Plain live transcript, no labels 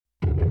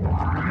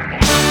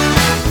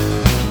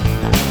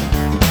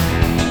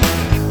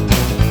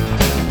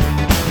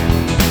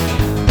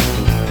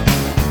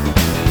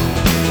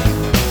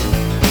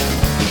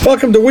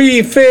Welcome to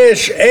We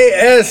Fish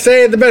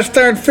ASA, the best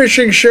darn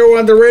fishing show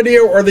on the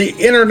radio or the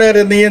internet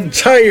in the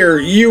entire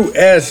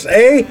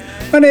USA.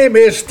 My name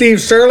is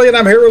Steve Surley, and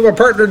I'm here with my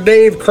partner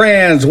Dave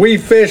Kranz. We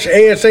Fish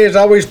ASA is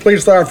always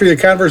pleased to offer you a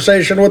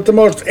conversation with the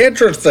most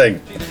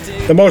interesting,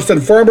 the most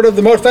informative,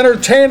 the most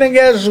entertaining,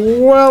 as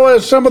well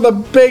as some of the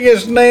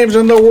biggest names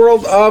in the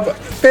world of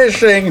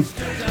fishing.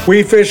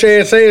 We Fish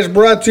ASA is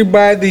brought to you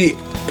by the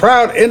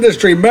proud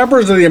industry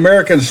members of the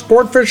American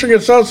Sport Fishing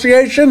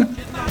Association,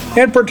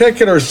 in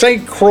particular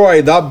St. Croix,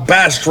 the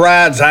best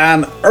rods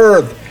on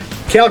earth.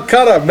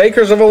 Calcutta,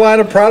 makers of a line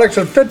of products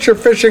that fit your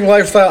fishing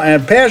lifestyle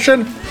and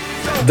passion.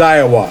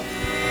 Daiwa,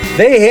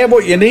 they have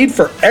what you need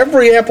for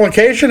every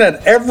application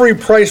at every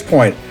price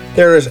point.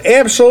 There is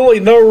absolutely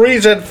no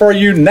reason for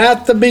you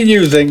not to be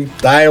using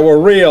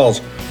Daiwa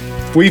reels.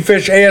 We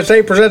Fish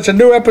ASA presents a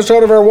new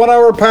episode of our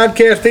 1-hour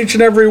podcast each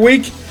and every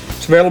week.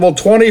 It's available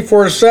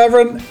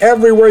 24/7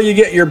 everywhere you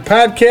get your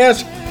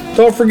podcasts.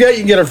 Don't forget, you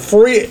can get a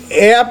free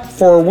app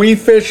for We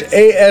Fish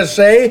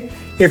ASA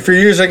if you're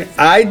using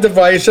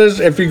iDevices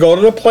if you go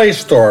to the Play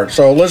Store.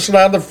 So listen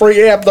on the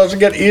free app. Doesn't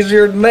get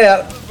easier than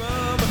that.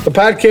 The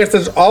podcast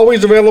is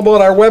always available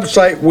at our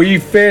website,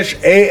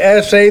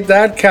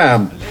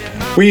 wefishasa.com.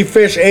 We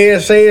Fish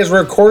ASA is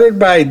recorded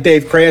by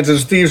Dave Kranz and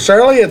Steve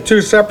Sarley at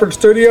two separate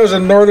studios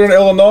in Northern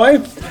Illinois.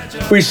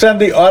 We send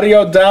the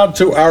audio down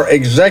to our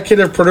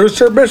executive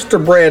producer,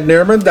 Mr. Brad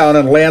Neerman, down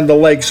in Land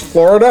O'Lakes,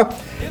 Florida.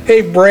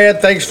 Hey,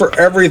 Brad, thanks for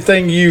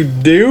everything you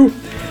do.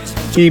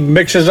 He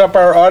mixes up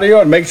our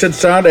audio and makes it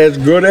sound as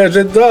good as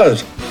it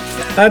does.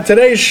 On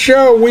today's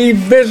show, we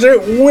visit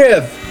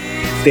with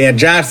Dan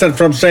Johnston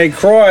from St.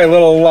 Croix, a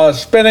little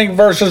spinning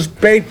versus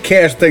bait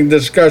casting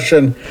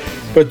discussion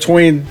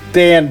between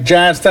Dan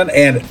Johnston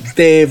and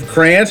Dave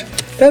Kranz.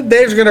 Then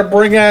Dave's going to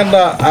bring on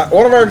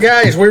one of our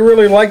guys. We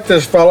really like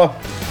this fella.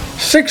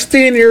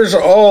 16 years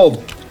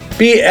old,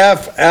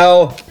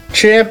 BFL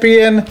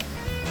champion.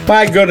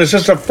 My goodness,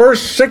 it's the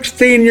first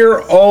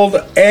 16-year-old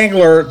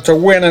angler to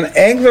win an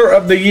Angler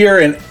of the Year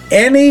in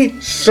any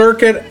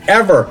circuit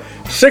ever.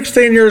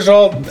 16 years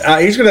old.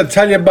 He's going to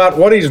tell you about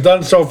what he's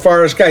done so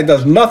far. This guy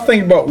does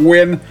nothing but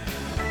win.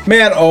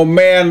 Man, oh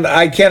man,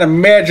 I can't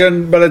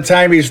imagine by the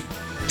time he's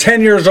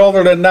 10 years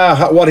older than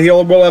now what he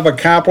will have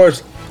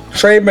accomplished.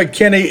 Trey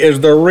McKinney is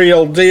the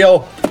real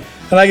deal.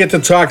 And I get to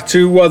talk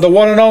to the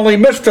one and only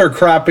Mr.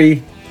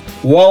 Crappie,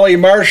 Wally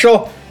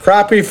Marshall.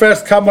 Crappie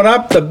Fest coming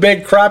up. The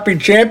big Crappie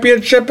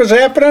Championship is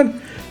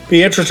happening.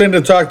 Be interesting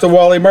to talk to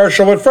Wally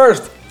Marshall. But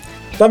first,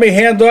 let me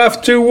hand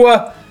off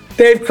to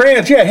Dave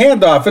Kranz. Yeah,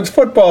 hand off. It's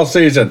football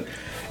season.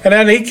 And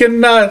then he can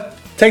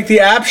take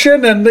the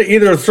option and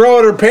either throw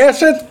it or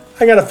pass it.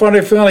 I got a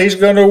funny feeling he's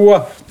going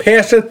to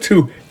pass it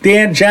to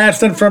Dan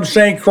Johnston from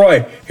St.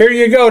 Croix. Here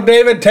you go,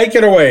 David. Take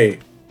it away.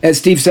 As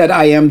Steve said,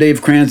 I am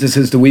Dave Kranz. This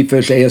is the We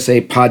Fish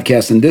ASA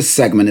podcast, and this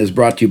segment is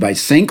brought to you by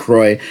St.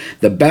 Croix,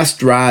 the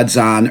best rods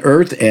on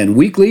earth, and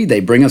weekly they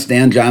bring us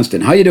Dan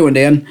Johnston. How you doing,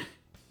 Dan?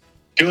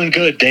 Doing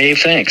good, Dave.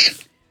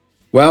 Thanks.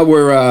 Well,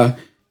 we're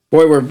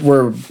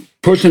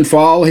pushing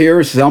fall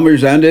here.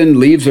 Summer's ending,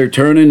 leaves are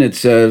turning.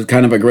 It's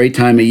kind of a great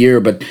time of year,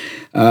 but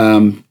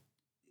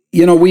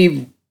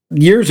we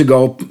years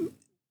ago,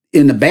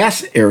 in the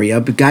bass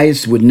area, the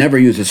guys would never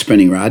use a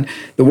spinning rod.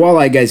 The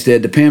walleye guys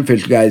did, the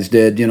panfish guys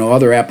did,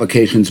 other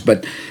applications.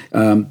 But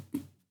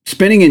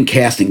spinning and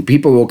casting,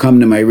 people will come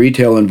to my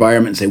retail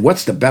environment and say,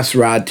 what's the best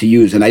rod to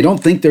use? And I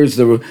don't think there's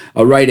a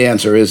right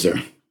answer, is there?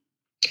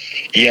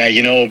 Yeah,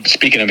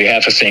 speaking on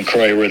behalf of St.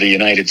 Croix, we're the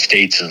United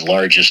States'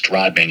 largest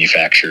rod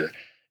manufacturer.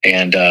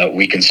 And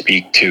we can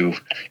speak to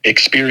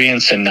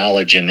experience and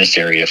knowledge in this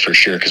area for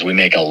sure, because we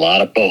make a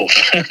lot of both.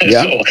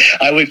 Yeah. So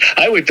I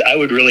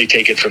would really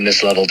take it from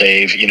this level,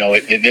 Dave.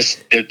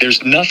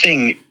 There's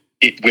nothing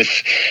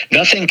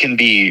nothing can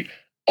be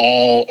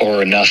all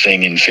or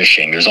nothing in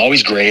fishing. There's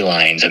always gray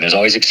lines and there's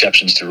always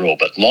exceptions to the rule.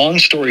 But long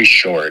story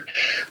short,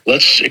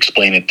 let's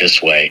explain it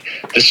this way: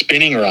 the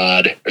spinning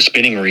rod or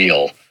spinning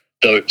reel,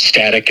 the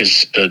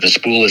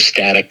spool is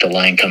static, the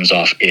line comes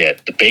off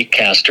it. The bait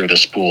caster, the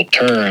spool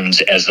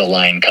turns as the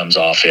line comes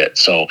off it.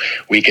 So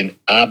we can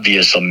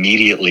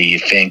immediately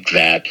think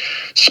that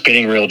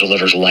spinning reel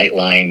delivers light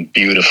line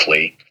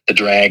beautifully. The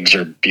drags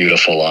are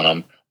beautiful on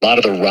them. A lot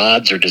of the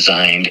rods are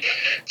designed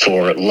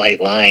for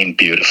light line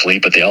beautifully,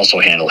 but they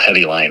also handle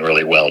heavy line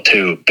really well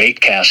too.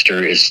 Bait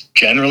caster is,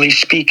 generally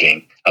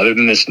speaking, other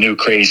than this new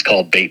craze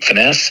called bait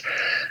finesse,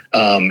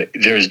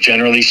 there's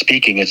generally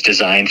speaking, it's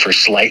designed for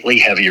slightly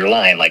heavier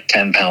line, like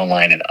 10-pound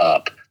line and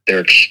up.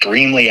 They're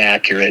extremely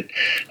accurate.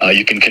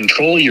 You can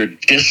control your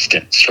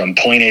distance from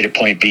point A to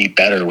point B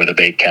better with a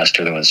bait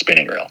caster than with a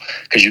spinning reel,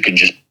 because you can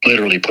just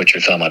literally put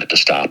your thumb on it to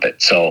stop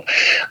it. So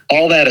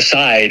all that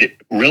aside,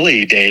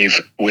 really, Dave,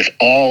 with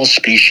all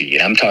species,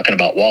 and I'm talking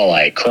about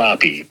walleye,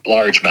 crappie,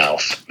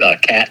 largemouth,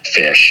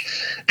 catfish,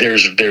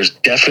 there's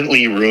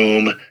definitely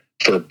room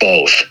for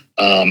both.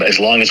 As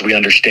long as we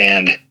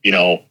understand,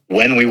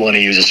 when we want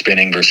to use a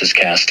spinning versus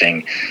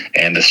casting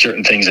and the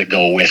certain things that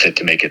go with it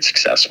to make it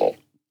successful.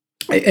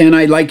 And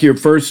I like your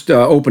first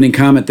opening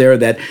comment there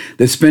that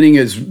the spinning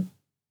is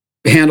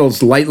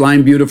handles light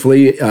line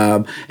beautifully,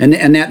 and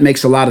that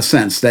makes a lot of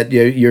sense. That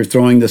you're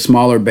throwing the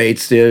smaller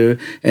baits, and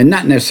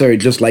not necessarily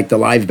just like the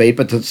live bait,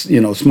 but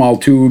small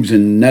tubes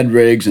and Ned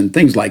rigs and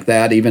things like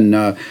that. Even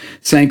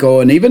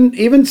Senko, and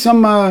even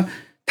some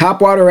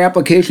topwater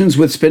applications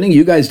with spinning.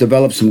 You guys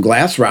developed some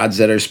glass rods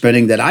that are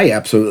spinning that I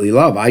absolutely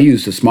love. I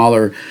use the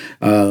smaller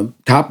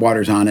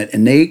topwaters on it,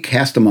 and they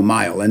cast them a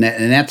mile, and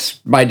that's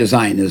by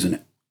design, isn't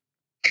it?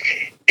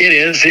 It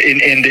is,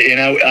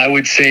 and I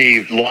would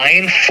say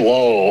line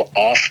flow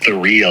off the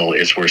reel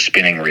is where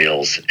spinning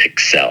reels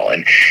excel,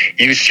 and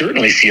you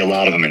certainly see a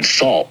lot of them in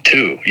salt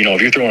too.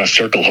 If you're throwing a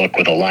circle hook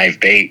with a live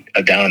bait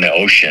down in the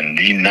ocean,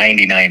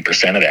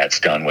 99% of that's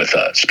done with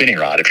a spinning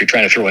rod. If you're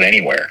trying to throw it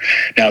anywhere,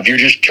 now if you're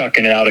just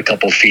chucking it out a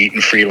couple feet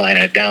and free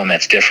lining it down,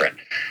 that's different.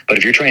 But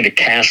if you're trying to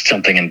cast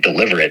something and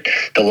deliver it,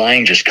 the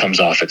line just comes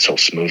off it so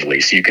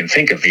smoothly. So you can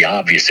think of the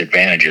obvious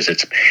advantages.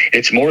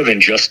 It's more than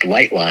just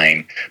light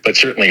line, but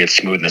certainly it's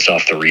smoothness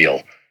off the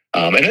reel.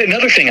 And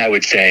another thing I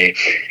would say,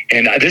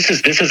 and this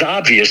is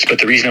obvious, but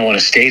the reason I want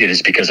to state it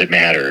is because it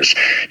matters.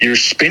 Your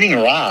spinning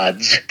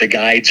rods, the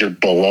guides are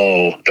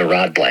below the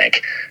rod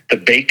blank. The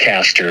bait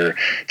caster,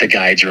 the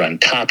guides are on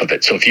top of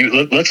it. So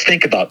let's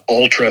think about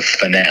ultra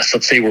finesse.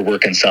 Let's say we're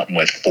working something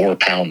with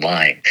 4-pound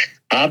line.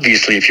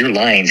 Obviously, if your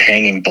line's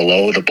hanging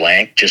below the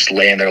blank, just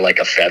laying there like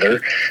a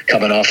feather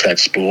coming off that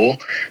spool,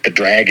 the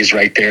drag is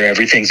right there.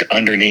 Everything's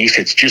underneath.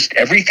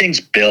 Everything's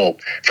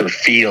built for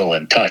feel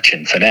and touch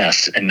and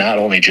finesse, and not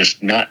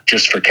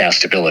just for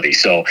castability.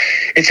 So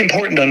it's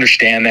important to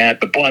understand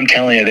that. But boy, I'm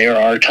telling you, there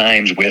are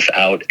times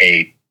without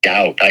a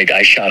doubt.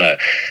 I shot a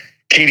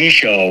TV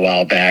show a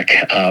while back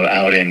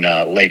out in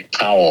Lake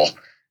Powell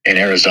in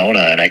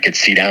Arizona, and I could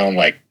see down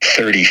like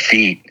 30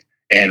 feet.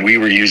 And we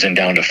were using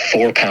down to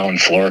 4-pound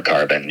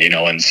fluorocarbon,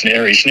 and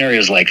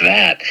scenarios like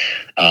that.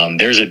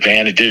 There's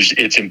advantages.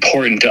 It's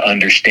important to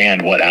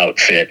understand what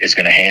outfit is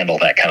going to handle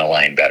that kind of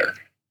line better.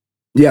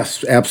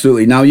 Yes,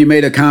 absolutely. Now, you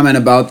made a comment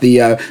about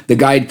the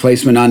guide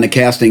placement on the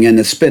casting and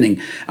the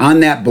spinning. On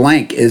that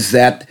blank, is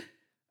that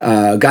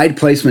guide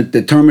placement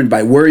determined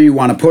by where you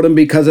want to put them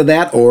because of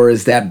that, or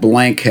is that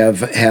blank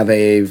have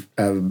a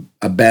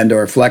bend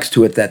or a flex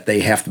to it that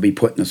they have to be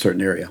put in a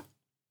certain area?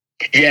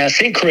 Yeah,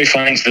 St. Croix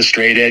finds the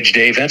straight edge,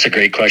 Dave. That's a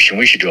great question.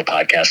 We should do a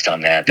podcast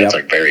on that. That's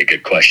a very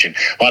good question.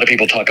 A lot of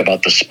people talk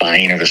about the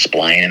spine or the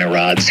spline in a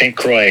rod. St.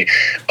 Croix,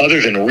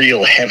 other than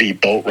real heavy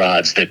boat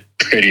rods that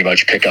pretty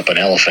much pick up an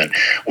elephant,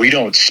 we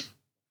don't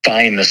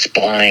find the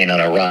spline on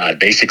a rod.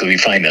 Basically, we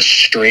find the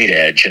straight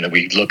edge, and then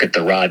we look at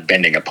the rod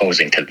bending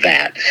opposing to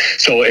that.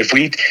 So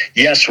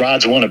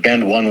rods want to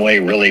bend one way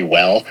really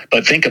well,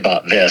 but think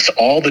about this.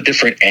 All the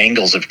different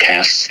angles of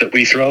casts that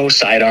we throw,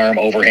 sidearm,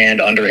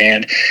 overhand,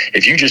 underhand,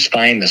 if you just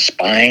find the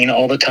spine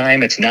all the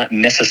time, it's not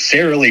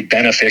necessarily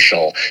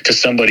beneficial to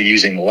somebody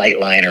using light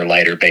line or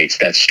lighter baits.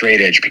 That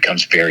straight edge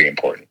becomes very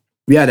important.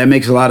 Yeah, that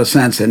makes a lot of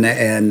sense,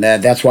 and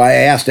that's why I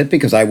asked it,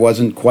 because I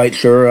wasn't quite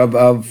sure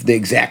of the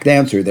exact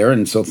answer there,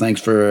 and so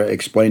thanks for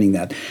explaining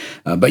that.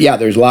 But yeah,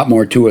 there's a lot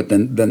more to it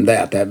than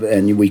that,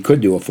 and we could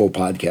do a full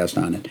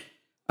podcast on it.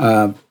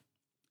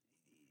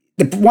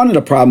 One of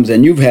the problems,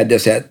 and you've had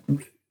this at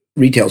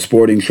retail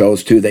sporting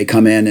shows too, they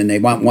come in and they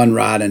want one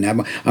rod, and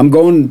I'm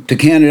going to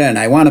Canada and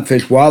I want to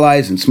fish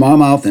walleyes and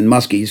smallmouth and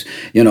muskies,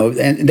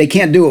 and they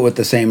can't do it with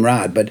the same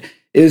rod, but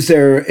Is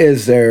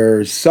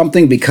there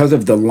something, because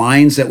of the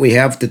lines that we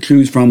have to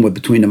choose from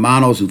between the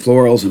monos and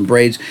florals and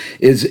braids?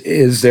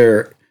 Is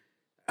there?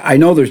 I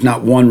know there's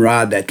not one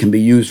rod that can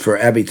be used for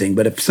everything,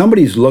 but if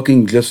somebody's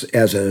looking just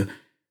as a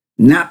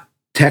not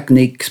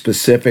technique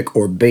specific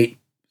or bait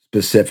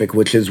specific,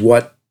 which is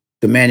what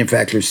the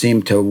manufacturers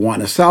seem to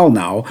want to sell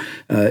now,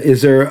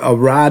 is there a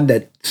rod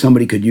that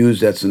somebody could use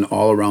that's an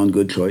all-around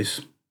good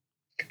choice?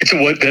 That's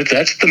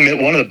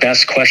one of the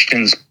best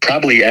questions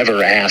probably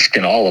ever asked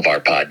in all of our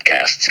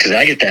podcasts, because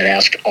I get that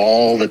asked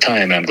all the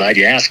time, and I'm glad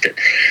you asked it.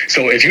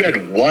 So if you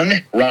had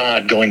one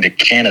rod going to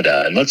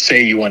Canada, and let's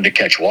say you wanted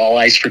to catch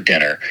walleyes for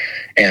dinner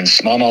and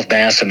smallmouth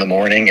bass in the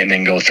morning, and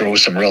then go throw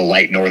some real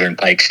light northern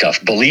pike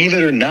stuff, believe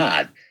it or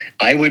not,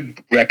 I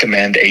would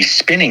recommend a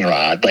spinning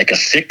rod, like a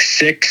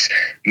 6.6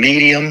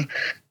 medium,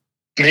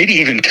 maybe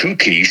even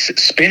 2-piece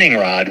spinning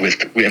rod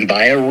and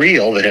buy a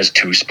reel that has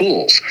 2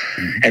 spools.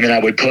 Mm-hmm. And then I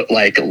would put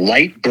like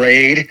light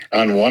braid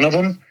on one of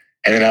them,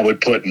 and then I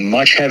would put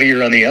much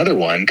heavier on the other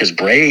one, because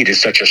braid is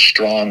such a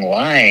strong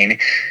line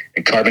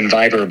and carbon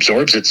fiber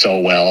absorbs it so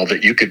well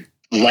that you could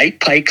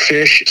light pike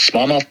fish,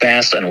 smallmouth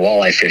bass, and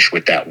walleye fish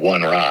with that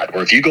one rod.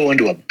 Or if you go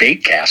into a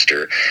bait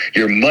caster,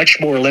 you're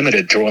much more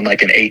limited throwing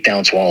like an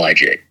 8-ounce walleye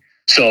jig.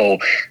 So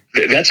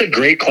that's a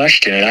great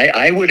question, and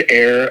I would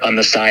err on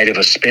the side of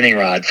a spinning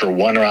rod for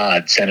one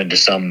rod sent into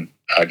some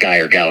guy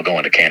or gal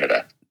going to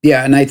Canada.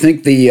 Yeah, and I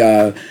think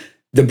the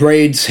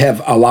braids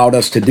have allowed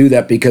us to do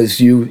that, because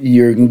you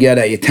can get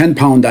a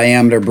 10-pound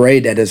diameter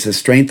braid that is a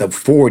strength of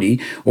 40,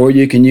 or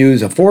you can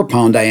use a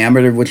 4-pound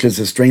diameter, which is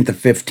a strength of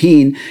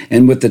 15,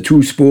 and with the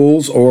 2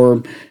 spools,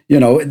 or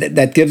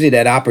that gives you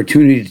that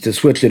opportunity to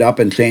switch it up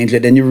and change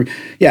it. And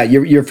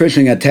you're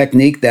fishing a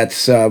technique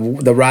that's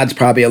the rod's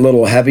probably a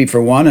little heavy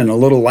for one and a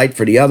little light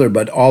for the other,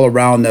 but all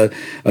around a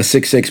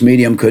 6.6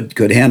 medium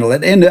could handle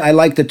it. And I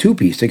like the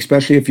 2-piece,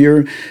 especially if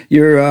you're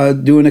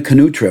doing a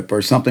canoe trip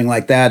or something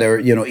like that, or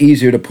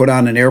easier to put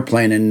on an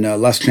airplane and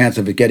less chance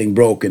of it getting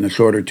broke in a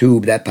shorter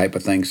tube, that type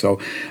of thing. So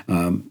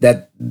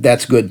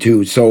that's good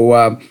too.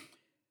 So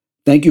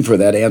thank you for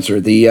that answer.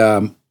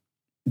 The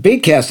bait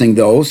casting,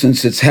 though,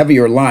 since it's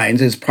heavier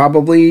lines, is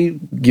probably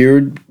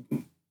geared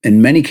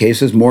in many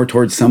cases more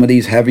towards some of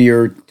these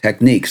heavier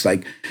techniques,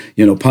 like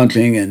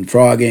punching and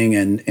frogging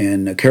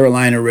and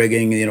Carolina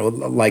rigging,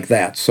 like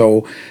that.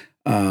 So,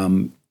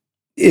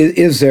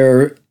 is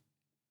there,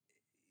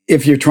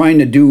 if you're trying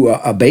to do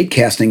a bait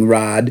casting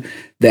rod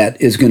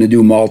that is going to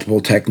do multiple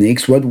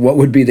techniques, what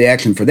would be the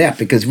action for that?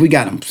 Because we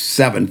got them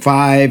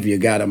 7.5, you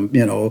got them,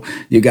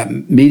 you got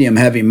medium,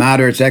 heavy,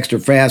 moderates, extra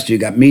fast, you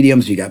got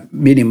mediums, you got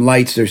medium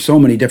lights. There's so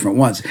many different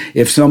ones.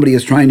 If somebody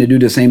is trying to do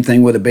the same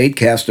thing with a bait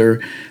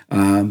caster,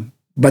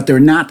 but they're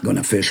not going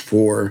to fish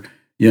for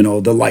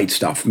the light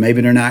stuff.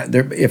 Maybe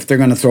if they're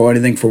going to throw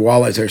anything for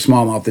walleyes or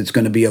smallmouth, it's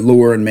going to be a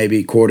lure and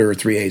maybe 1/4 or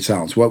 3/8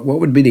 ounce. What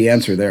would be the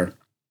answer there?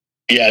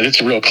 Yeah,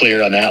 that's real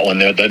clear on that one.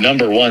 The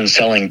number one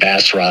selling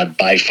bass rod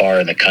by far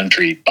in the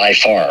country, by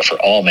far for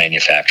all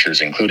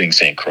manufacturers, including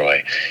St.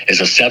 Croix,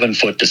 is a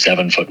 7-foot to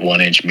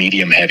 7'1"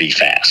 medium heavy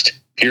fast.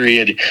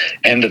 Period.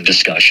 End of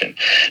discussion.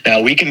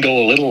 Now, we can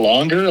go a little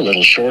longer, a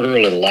little shorter,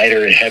 a little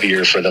lighter and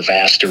heavier for the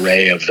vast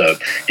array of the,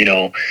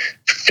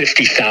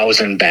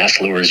 50,000 bass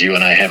lures you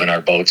and I have in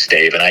our boats,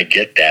 Dave, and I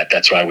get that.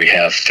 That's why we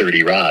have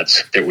 30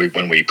 rods that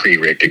when we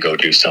pre-rig to go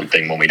do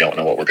something when we don't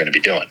know what we're going to be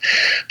doing.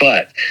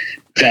 But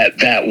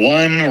that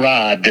one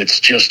rod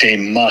that's just a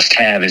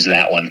must-have is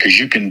that one, because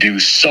you can do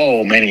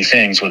so many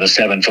things with a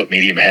 7-foot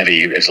medium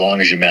heavy as long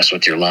as you mess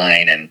with your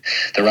line, and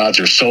the rods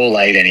are so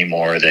light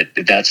anymore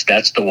that's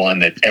the one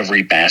that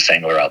every bass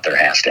angler out there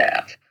has to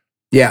have.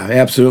 Yeah,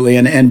 absolutely.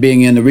 And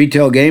being in the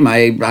retail game,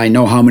 I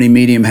know how many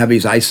medium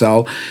heavies I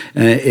sell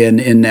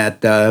in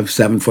that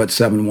 7-foot,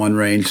 7'1"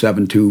 range,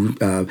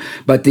 7'2".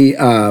 But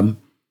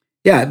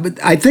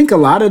I think a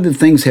lot of the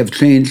things have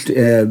changed.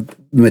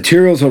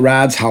 Materials of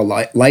rods, how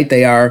light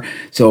they are.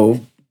 So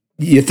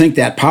you think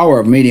that power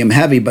of medium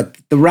heavy, but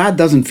the rod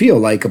doesn't feel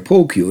like a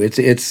pull cue.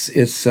 It's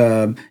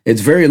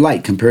very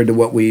light compared to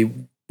what we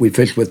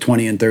fished with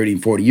 20 and 30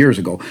 and 40 years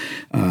ago.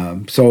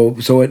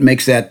 So it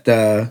makes that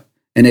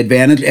an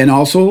advantage. And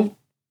also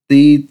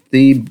the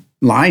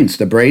lines,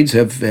 the braids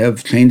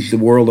have changed the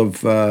world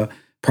of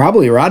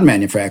probably rod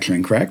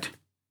manufacturing, correct?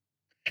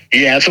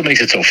 Yeah, that's what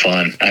makes it so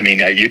fun. I mean,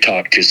 you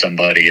talk to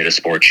somebody at a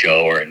sports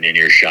show or in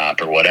your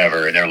shop or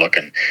whatever, and they're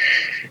looking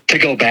to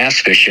go bass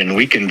fishing.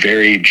 We can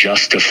very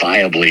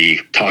justifiably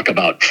talk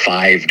about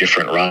 5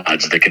 different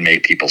rods that can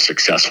make people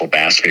successful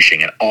bass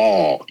fishing, and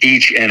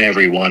each and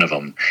every one of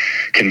them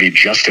can be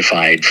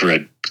justified for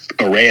an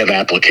array of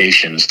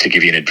applications to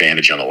give you an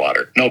advantage on the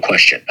water. No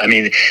question. I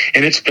mean,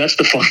 and that's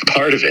the fun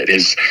part of it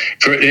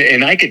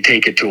and I could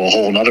take it to a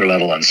whole nother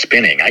level on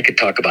spinning. I could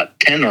talk about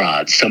 10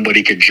 rods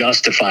somebody could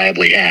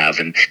justifiably have,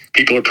 and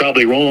people are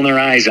probably rolling their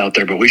eyes out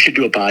there, but we should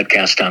do a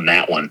podcast on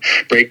that one.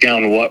 Break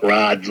down what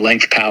rod,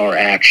 length, power,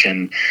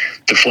 action,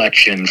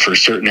 deflection for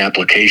certain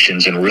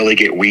applications and really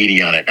get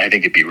weedy on it. I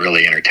think it'd be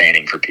really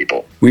entertaining for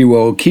people. We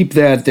will keep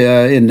that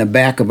in the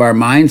back of our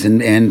minds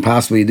and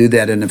possibly do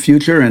that in the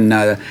future.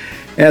 And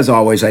as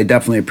always, I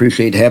definitely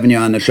appreciate having you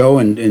on the show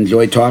and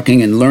enjoy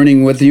talking and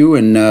learning with you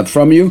and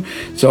from you.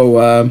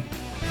 So,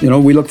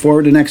 we look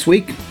forward to next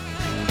week.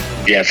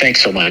 Yeah,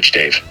 thanks so much,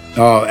 Dave.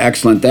 Oh,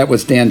 excellent. That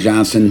was Dan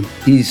Johnson.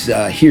 He's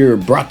here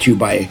brought to you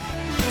by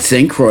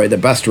St. Croix, the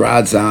best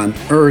rods on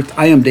earth.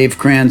 I am Dave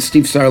Kranz.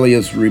 Steve Sarley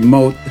is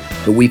remote.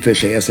 The We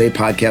Fish ASA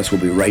podcast will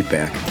be right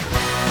back.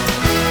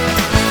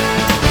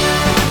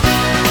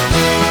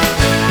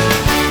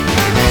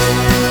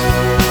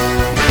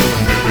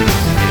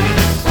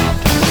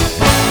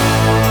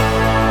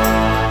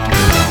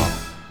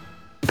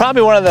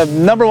 Probably one of the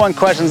number one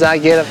questions I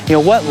get,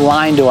 what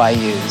line do I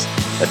use?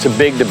 That's a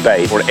big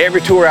debate. On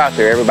every tour out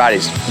there,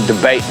 everybody's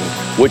debating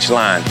which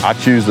line. I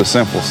choose the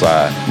simple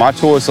side. My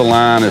choice of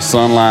line is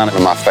Sunline. One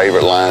of my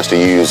favorite lines to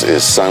use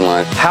is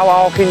Sunline. How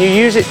all can you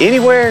use it?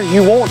 Anywhere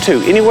you want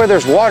to. Anywhere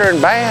there's water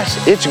and bass,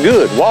 it's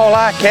good.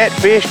 Walleye,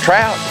 catfish,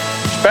 trout,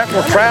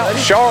 speckled trout,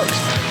 sharks.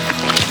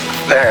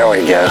 There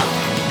we go.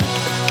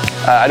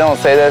 I don't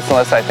say this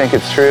unless I think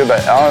it's true,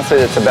 but honestly,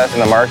 it's the best in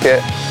the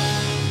market.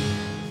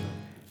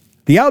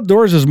 The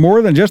outdoors is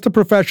more than just a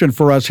profession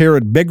for us here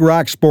at Big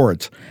Rock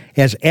Sports.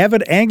 As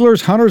avid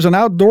anglers, hunters, and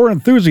outdoor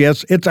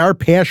enthusiasts, it's our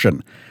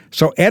passion.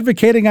 So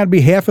advocating on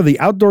behalf of the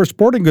outdoor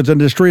sporting goods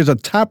industry is a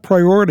top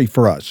priority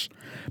for us.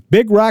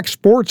 Big Rock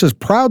Sports is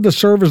proud to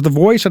serve as the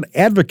voice and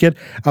advocate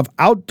of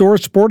outdoor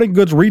sporting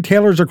goods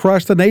retailers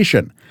across the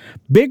nation.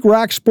 Big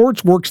Rock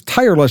Sports works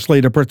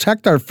tirelessly to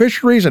protect our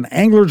fisheries and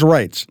anglers'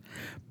 rights.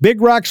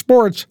 Big Rock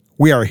Sports,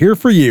 we are here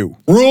for you.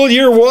 Rule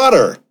your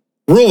water.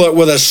 Rule it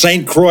with a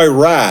St. Croix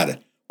rod.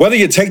 Whether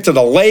you take to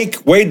the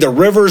lake, wade the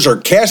rivers, or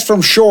cast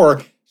from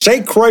shore,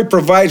 St. Croix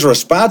provides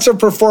responsive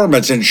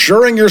performance,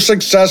 ensuring your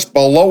success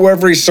below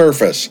every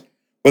surface.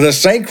 With a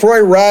St.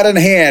 Croix rod in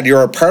hand,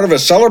 you're a part of a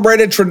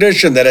celebrated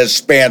tradition that has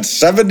spanned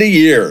 70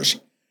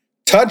 years.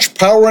 Touch,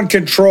 power, and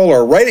control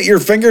are right at your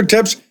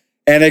fingertips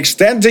and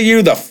extend to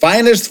you the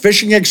finest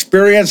fishing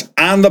experience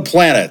on the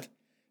planet.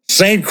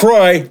 St.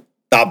 Croix,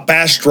 the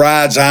best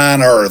rods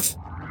on earth.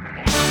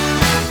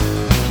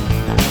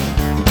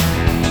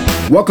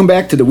 Welcome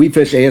back to the We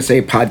Fish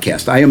ASA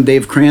podcast. I am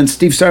Dave Kranz.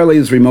 Steve Sarley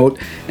is remote,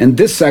 and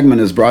this segment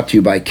is brought to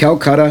you by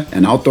Calcutta,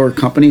 an outdoor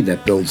company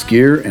that builds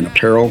gear and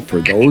apparel for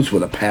those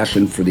with a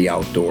passion for the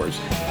outdoors.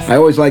 I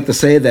always like to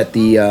say that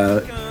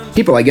the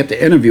people I get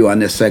to interview on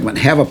this segment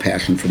have a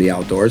passion for the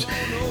outdoors,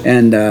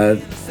 and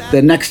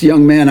the next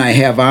young man I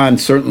have on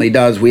certainly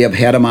does. We have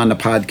had him on the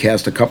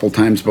podcast a couple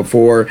times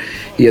before.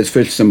 He has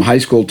fished some high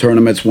school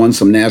tournaments, won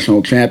some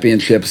national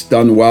championships,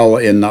 done well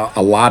in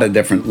a lot of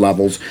different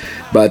levels,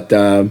 but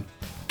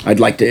I'd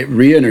like to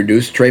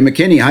reintroduce Trey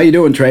McKinney. How you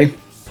doing, Trey?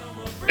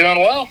 Doing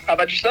well. How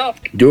about yourself?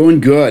 Doing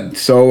good.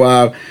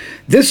 So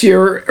this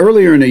year,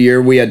 earlier in the year,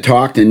 we had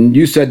talked, and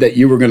you said that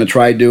you were going to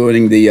try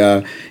doing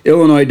the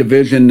Illinois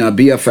Division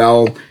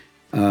BFL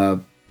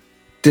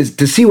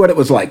to see what it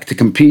was like to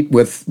compete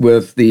with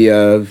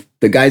the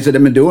guys that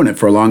have been doing it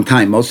for a long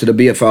time. Most of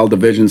the BFL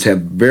divisions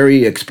have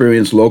very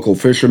experienced local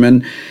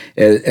fishermen,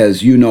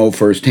 as you know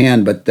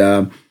firsthand. But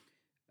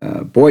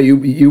boy,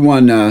 you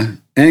won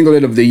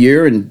Angler of the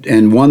Year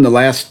and won the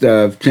last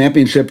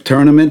championship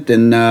tournament.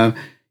 And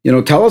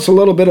tell us a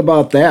little bit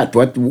about that.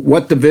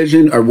 What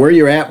division or where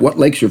you're at? What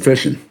lakes you're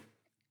fishing?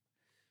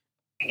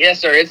 Yes,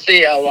 sir. It's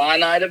the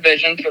Illini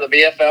division for the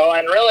BFL,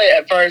 and really,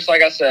 at first,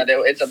 like I said,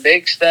 it's a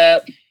big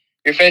step.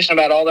 You're fishing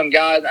about all them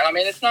guys, and I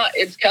mean,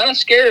 it's kind of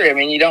scary. I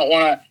mean, you don't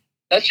want to.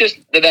 That's just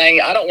the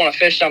thing. I don't want to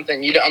fish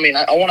something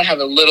I want to have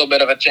a little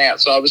bit of a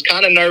chance. So I was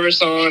kind of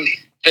nervous on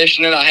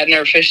fishing it. I had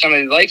never fished some of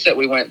these lakes that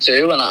we went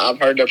to, and I've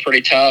heard they're pretty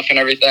tough and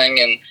everything.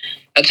 And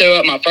I tell you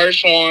what, my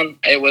first one,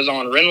 it was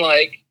on Wren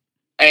Lake,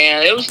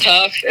 and it was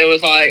tough. It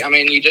was like,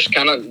 you just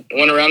kind of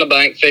went around the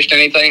bank, fished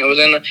anything. It was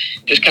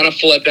just kind of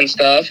flipping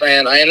stuff,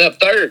 and I ended up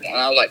third. And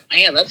I was like,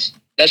 man,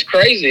 that's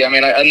crazy. I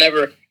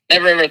never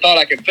ever thought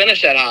I could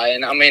finish that high,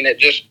 and it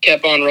just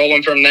kept on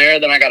rolling from there.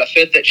 Then I got a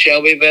fifth at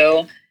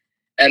Shelbyville,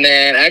 and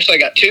then actually I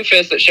got two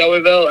fifths at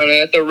Shelbyville, and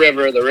then at the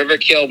river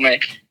killed me.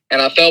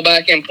 And I fell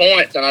back in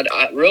points, and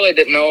I really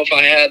didn't know if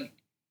I had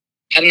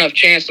enough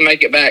chance to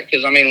make it back.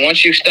 Because,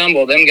 once you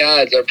stumble, them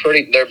guys, they're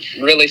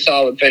really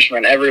solid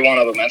fishermen, every one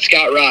of them. And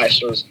Scott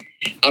Rice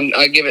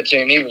I give it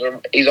to him.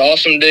 He's an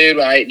awesome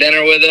dude. I ate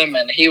dinner with him,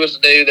 and he was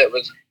the dude that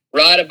was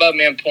right above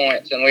me in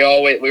points. And we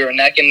were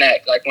neck and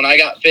neck. Like, when I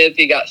got fifth,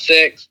 he got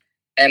sixth,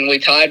 and we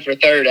tied for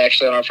third,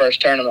 actually, on our first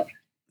tournament.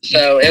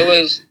 So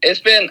it's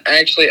been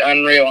actually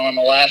unreal on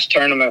the last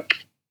tournament.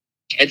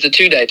 It's a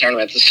 2-day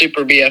tournament. It's a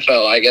Super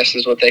BFL, I guess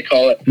is what they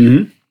call it.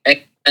 Mm-hmm.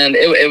 And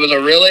it was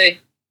a really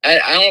 –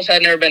 I almost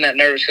had never been that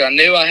nervous because I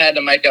knew I had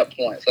to make up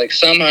points. Like,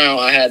 somehow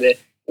I had to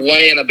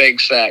weigh in a big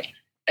sack.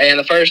 And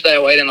the first day I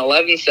weighed in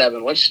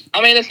 11.7, which,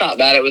 it's not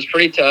bad. It was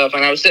pretty tough,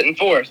 and I was sitting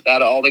fourth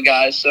out of all the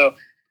guys. So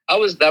that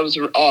was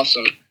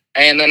awesome.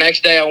 And the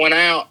next day I went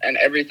out, and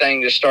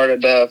everything just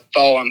started to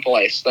fall in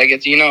place. Like,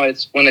 it's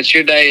when it's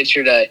your day, it's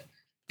your day.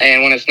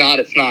 And when it's not,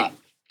 it's not.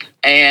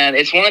 And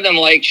it's one of them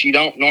lakes you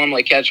don't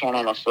normally catch one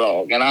on a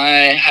frog. And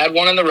I had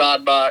one in the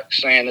rod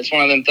box, and it's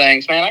one of them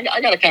things, man, I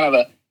got a kind of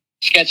a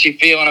sketchy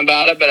feeling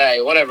about it, but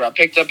hey, whatever. I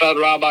picked up out of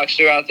the rod box,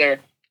 threw out there,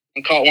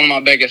 and caught one of my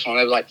biggest ones.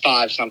 It was like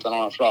 5-something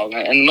on a frog.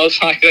 And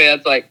most likely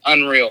that's like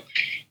unreal.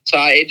 So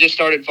it just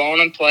started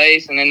falling in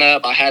place, and ended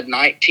up I had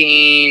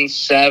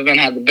 19.7,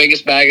 had the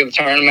biggest bag of the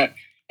tournament.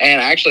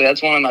 And actually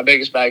that's one of my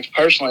biggest bags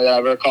personally that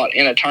I've ever caught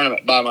in a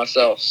tournament by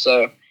myself.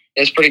 So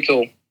it's pretty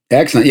cool.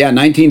 Excellent. Yeah,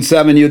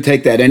 19.7, you'd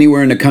take that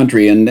anywhere in the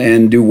country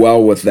and do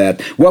well with that.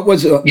 Where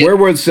was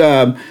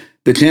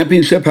the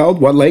championship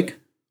held? What lake?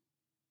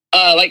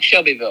 Lake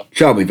Shelbyville.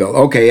 Shelbyville.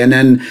 Okay. And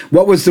then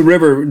what was the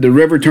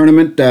river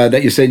tournament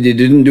that you said you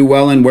didn't do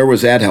well in? Where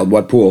was that held?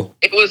 What pool?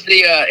 It was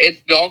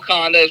it's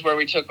Golconda is where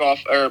we took off,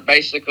 or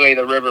basically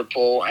the river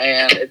pool,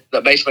 and it's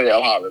basically the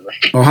Ohio River.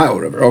 Ohio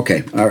River.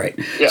 Okay. All right.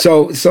 Yeah.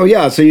 So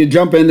you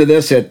jump into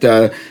this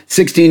at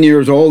 16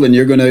 years old, and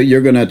you're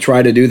gonna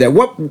try to do that.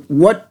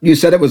 What you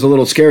said, it was a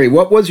little scary.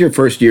 What was your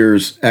first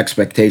year's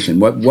expectation?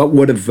 What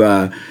would have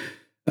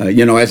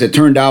as it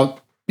turned out,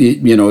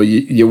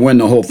 you win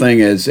the whole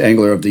thing as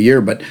Angler of the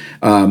Year, but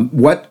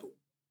what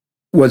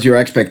was your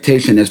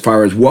expectation as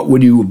far as what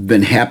would you have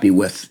been happy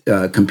with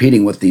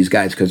competing with these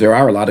guys? Because there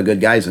are a lot of good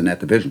guys in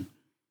that division.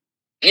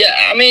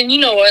 Yeah,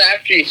 you know what?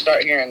 After you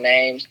start hearing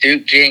names,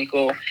 Duke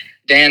Jinkle,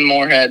 Dan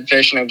Moorhead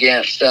fishing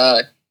against,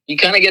 you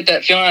kind of get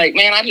that feeling like,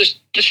 man, I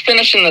just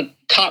finished in the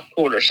top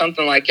quarter,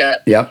 something like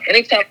that. Yeah.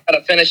 Anytime I got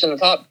to finish in the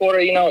top quarter,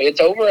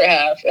 it's over at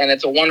half, and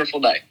it's a wonderful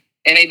day.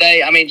 Any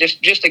day,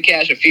 just to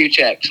cash a few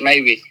checks,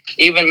 maybe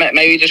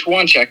just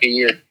one check a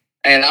year,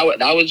 and I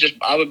would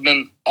have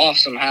been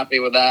awesome, happy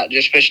with that,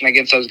 just fishing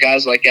against those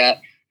guys like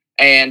that.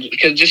 And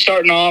because just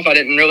starting off, I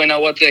didn't really know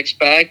what to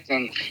expect,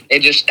 and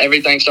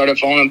everything started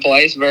falling in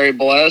place. Very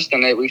blessed,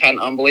 and we've had an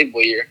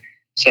unbelievable year.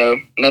 So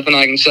nothing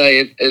I can say.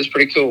 It is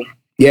pretty cool.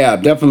 Yeah,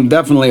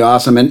 definitely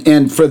awesome.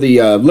 And for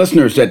the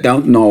listeners that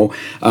don't know,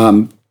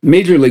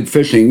 Major League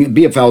Fishing,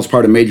 BFL is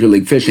part of Major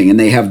League Fishing, and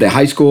they have the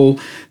high school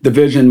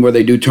division where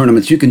they do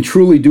tournaments. You can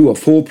truly do a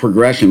full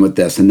progression with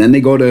this, and then they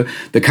go to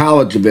the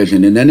college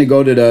division, and then they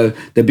go to the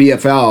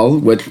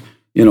BFL, which,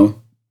 you know,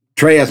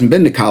 Trey hasn't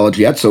been to college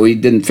yet, so he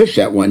didn't fish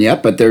that one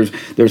yet, but there's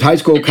high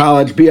school,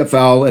 college,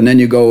 BFL, and then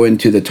you go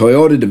into the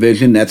Toyota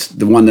division. That's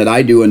the one that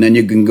I do, and then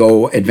you can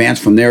go advance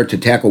from there to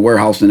Tackle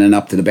Warehouse and then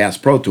up to the Bass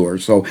Pro Tour.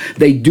 So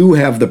they do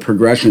have the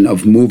progression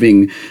of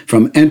moving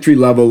from entry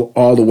level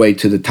all the way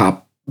to the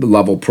top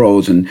level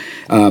pros, and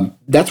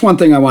that's one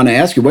thing I want to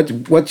ask you.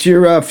 What's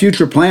your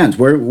future plans?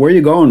 Where are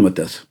you going with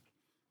this?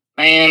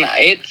 Man,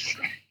 it's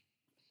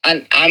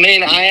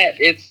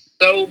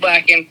so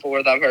back and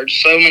forth. I've heard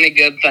so many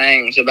good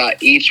things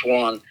about each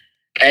one,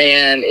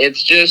 and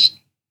it's just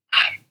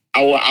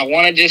I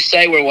want to just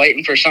say we're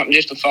waiting for something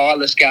just to fall out of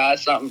the sky,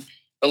 something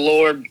the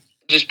Lord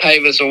just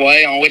pave us a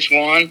way on which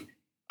one.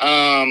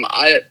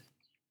 I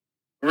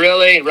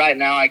really right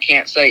now I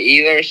can't say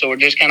either, so we're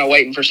just kind of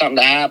waiting for something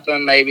to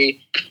happen.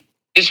 Maybe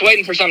just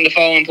waiting for something to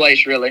fall in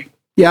place, really.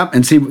 Yeah,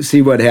 and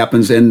see what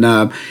happens. And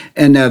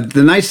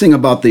the nice thing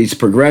about these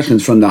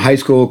progressions from the high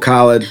school,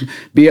 college,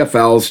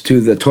 BFLs to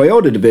the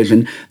Toyota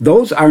division,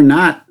 those are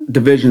not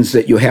divisions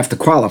that you have to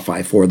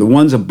qualify for. The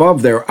ones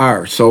above there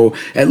are. So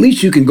at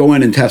least you can go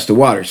in and test the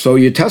water. So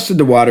you tested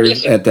the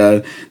waters at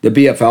the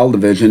BFL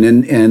division,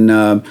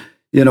 and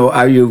you know,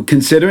 are you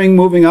considering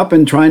moving up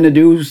and trying to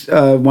do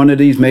one of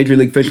these Major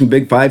League Fishing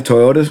Big Five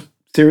Toyota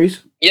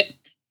series? Yep.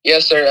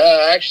 Yes,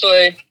 sir.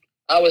 Actually,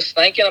 I was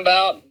thinking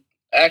about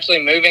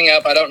moving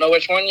up. I don't know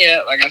which one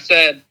yet, like I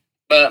said,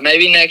 but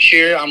maybe next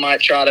year I might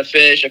try to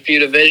fish a few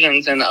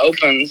divisions in the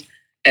opens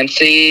and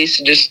see,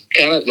 just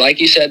kind of, like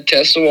you said,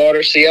 test the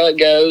water, see how it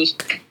goes.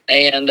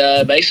 And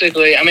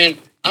basically, I mean,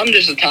 I'm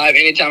just the type,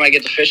 anytime I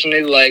get to fish a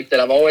new lake that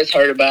I've always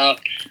heard about,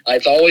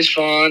 it's always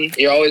fun.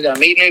 You're always going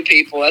to meet new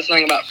people. That's the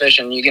thing about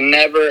fishing. You can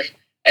never,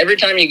 every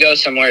time you go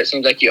somewhere, it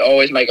seems like you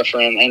always make a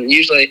friend. And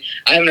usually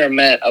I have never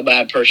met a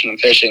bad person in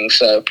fishing.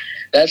 So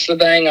that's the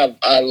thing.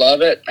 I love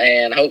it.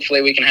 And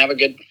hopefully we can have a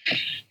good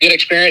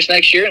experience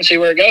next year and see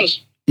where it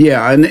goes.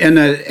 Yeah, and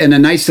a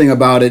nice thing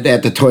about it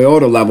at the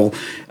Toyota level,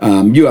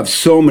 you have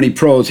so many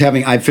pros.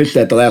 I fished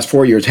that the last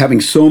 4 years,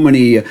 having so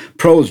many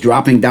pros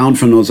dropping down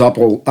from those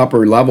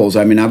upper levels.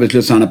 I mean, I was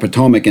just on a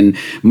Potomac, and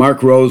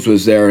Mark Rose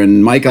was there,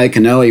 and Mike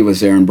Iaconelli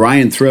was there, and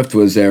Brian Thrift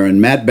was there, and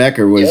Matt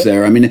Becker was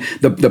there. I mean,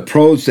 the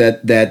pros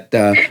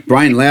that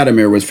Brian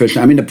Latimer was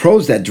fishing. I mean, the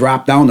pros that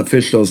drop down to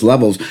fish those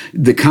levels,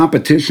 the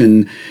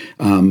competition.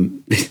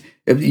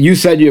 You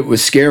said it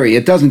was scary.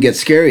 It doesn't get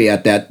scary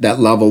at that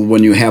level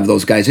when you have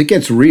those guys. It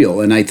gets real,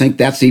 and I think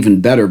that's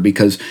even better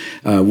because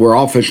we're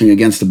all fishing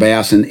against the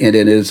bass, and it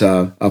is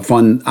a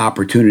fun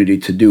opportunity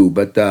to do.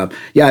 But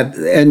yeah,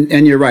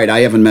 and you're right.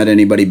 I haven't met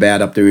anybody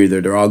bad up there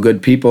either. They're all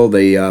good people.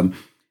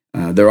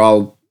 They're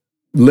all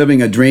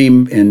living a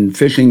dream in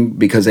fishing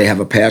because they have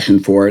a passion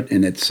for it,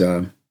 and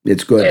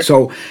it's good.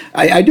 So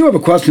I do have a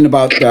question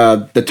about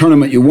the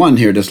tournament you won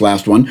here, this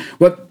last one.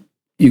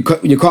 You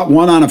caught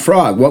one on a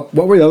frog. What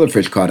were the other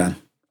fish caught on?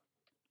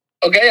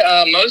 Okay,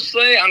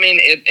 mostly, I mean,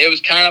 it was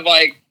kind of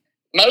like,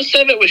 most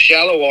of it was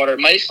shallow water.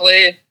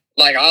 Mostly,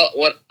 like,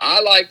 what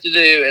I like to do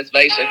is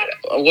basically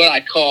what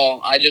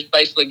I just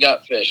basically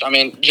gut fish. I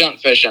mean, junk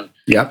fishing.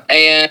 Yep.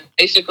 And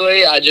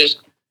basically,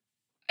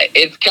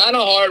 it's kind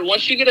of hard.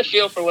 Once you get a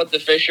feel for what the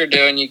fish are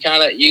doing, you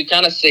kind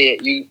of see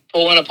it. You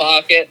pull in a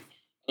pocket,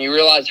 and you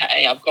realize,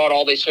 hey, I've caught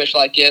all these fish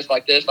like this,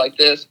 like this, like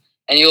this.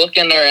 And you look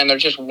in there, and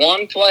there's just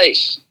one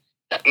place.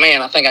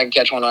 Man, I think I can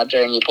catch one right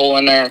there. And you pull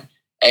in there,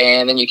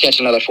 and then you catch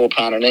another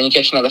 4-pounder, then you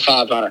catch another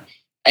 5-pounder.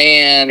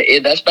 And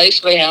that's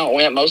basically how it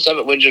went. Most of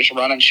it was just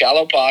running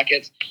shallow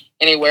pockets,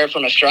 anywhere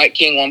from a Strike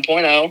King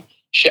 1.0,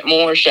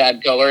 more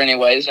shad color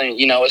anyways, and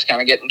it's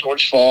kind of getting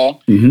towards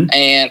fall. Mm-hmm.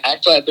 And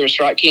actually I threw a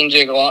Strike King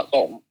jig a lot.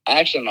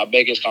 Actually, my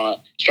biggest on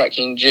a Strike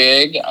King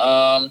jig.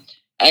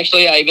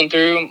 Actually, I even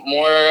threw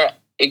more.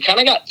 It kind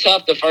of got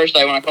tough the first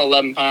day when I caught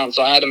 11 pounds,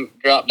 so I had to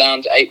drop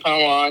down to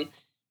 8-pound line,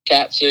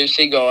 Katsu,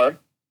 Cigar.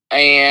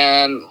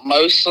 And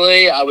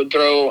mostly I would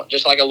throw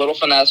just like a little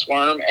finesse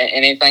worm,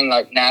 anything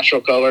like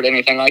natural colored,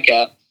 anything like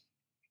that.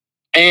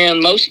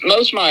 And most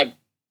of my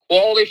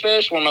quality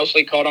fish were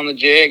mostly caught on the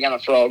jig and a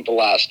frog the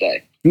last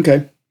day.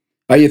 Okay.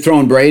 Are you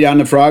throwing braid on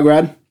the frog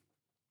rod?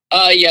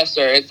 Yes,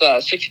 sir. It's a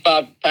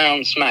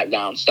 65-pound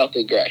Smackdown,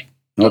 Stealthy Gray.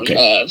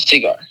 Okay.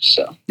 Cigar.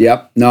 So.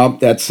 Yep. No,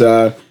 that's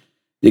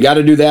you got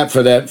to do that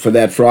for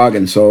that frog,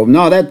 and so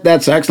no,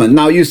 that's excellent.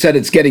 Now you said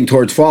it's getting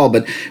towards fall,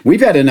 but we've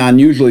had an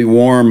unusually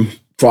warm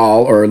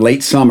fall or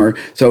late summer,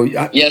 so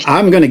yes.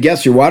 I'm going to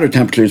guess your water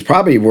temperatures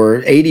probably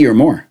were 80 or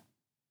more.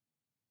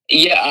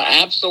 Yeah,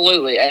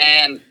 absolutely.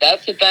 And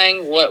that's the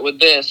thing. What with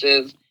this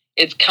is,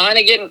 it's kind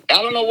of getting,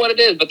 I don't know what it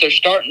is, but the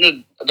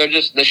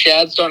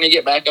shad's starting to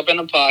get back up in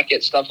the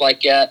pocket, stuff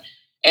like that.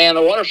 And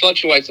the water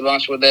fluctuates a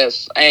bunch with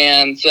this.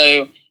 And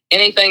so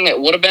anything that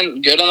would have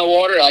been good in the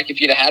water, like if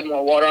you'd have had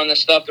more water on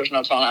this stuff, there's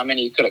no telling how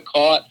many you could have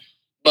caught.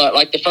 But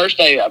like the first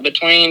day,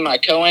 between my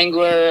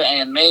co-angler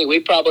and me, we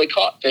probably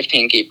caught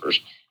 15 keepers.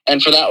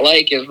 And for that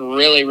lake is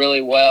really,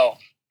 really well.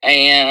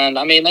 And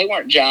I mean, they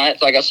weren't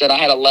giants. Like I said, I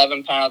had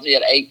 11 pounds. He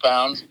had 8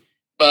 pounds.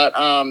 But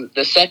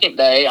the second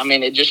day, I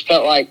mean, it just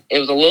felt like it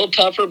was a little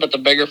tougher, but the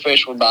bigger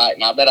fish were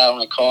biting. I bet I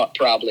only caught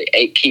probably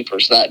 8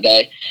 keepers that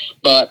day,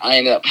 but I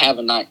ended up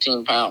having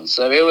 19 pounds.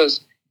 So it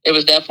was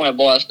definitely a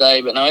blessed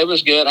day. But no, it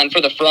was good. And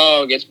for the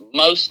frog, it's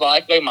most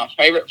likely my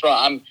favorite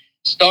frog. I'm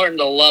starting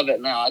to love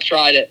it now. I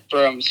tried it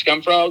from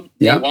Scum Frog,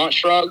 the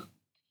launch frog,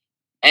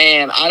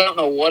 and I don't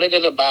know what it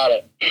is about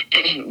it,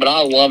 but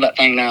I love that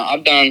thing now.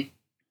 I've done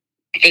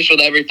fish with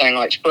everything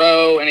like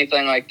Spro,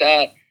 anything like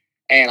that.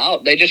 And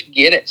they just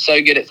get it so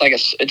good.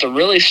 It's a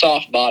really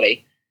soft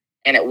body,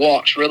 and it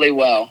walks really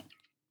well.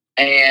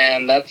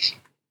 And that's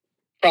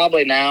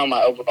probably now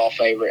my overall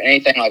favorite.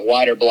 Anything like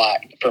white or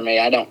black for me.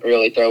 I don't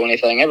really throw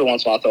anything. Every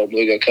once in a while I throw a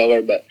bluegill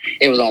color, but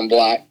it was on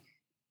black.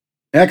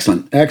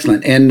 Excellent.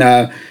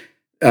 And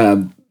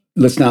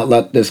let's not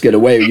let this get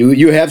away.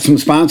 You have some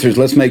sponsors.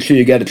 Let's make sure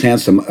you get a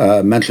chance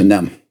to mention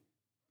them.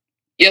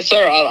 Yes,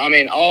 sir. I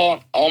mean,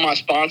 all my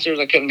sponsors.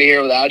 I couldn't be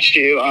here without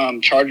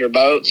you. Charger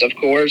Boats, of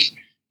course.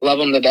 Love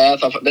them to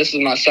death. This is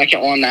my second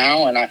one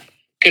now, and I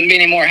couldn't be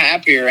any more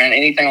happier. And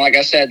anything, like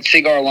I said,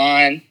 Cigar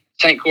Line,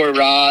 St. Croix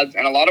Rods,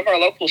 and a lot of our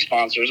local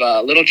sponsors,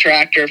 Little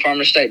Tractor,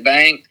 Farmer State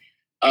Bank.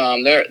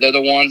 They're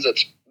the ones that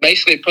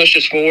basically push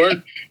us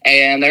forward,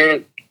 and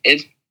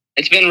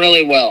it's been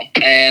really well.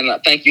 And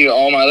thank you to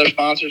all my other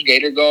sponsors,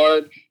 Gator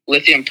Guard,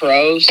 Lithium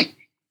Pros,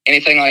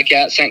 anything like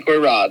that, St. Croix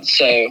Rods.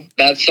 So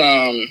that's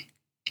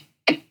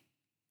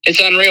it's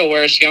unreal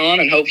where it's going,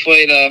 and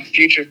hopefully the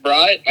future's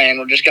bright, and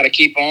we're just got to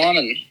keep on,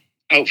 and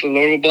hopefully the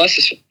Lord will bless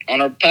us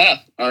on our path,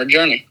 on our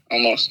journey,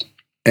 almost.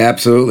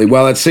 Absolutely.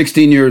 Well, at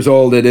 16 years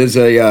old, it is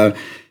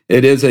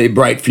a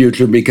bright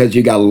future because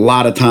you got a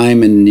lot of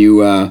time, and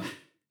you'll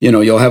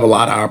have a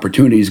lot of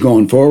opportunities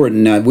going forward.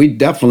 And we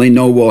definitely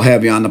know we'll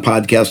have you on the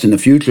podcast in the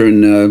future,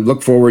 and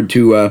look forward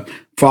to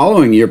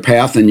following your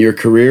path and your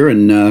career.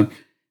 And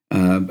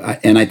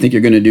I think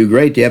you're going to do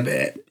great. Do you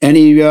have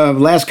any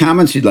last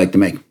comments you'd like to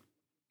make?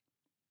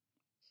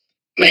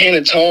 Man,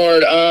 it's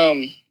hard.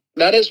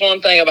 That is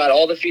one thing about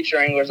all the future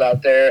anglers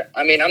out there.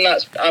 I mean, I'm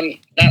not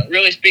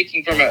really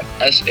speaking from a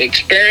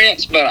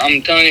experience, but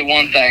I'm telling you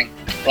one thing.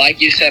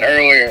 Like you said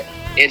earlier,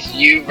 it's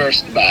you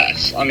versus the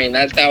bass. I mean,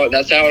 that's how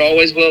it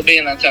always will be,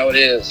 and that's how it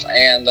is.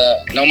 And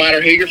no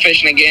matter who you're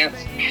fishing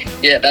against,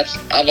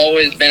 I've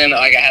always been in,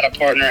 like, I had a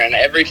partner, and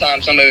every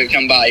time somebody would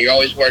come by, you're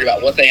always worried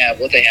about what they have.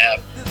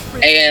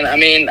 And I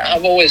mean,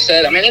 I've always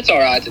said, I mean, it's all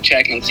right to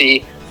check and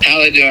see how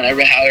they're doing,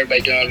 how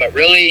everybody doing, but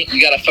really you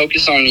got to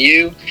focus on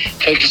you,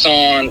 focus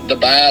on the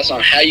bass,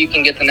 on how you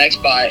can get the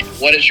next bite.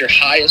 What is your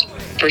highest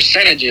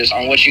percentages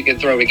on what you can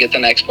throw to get the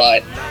next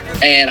bite,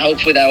 and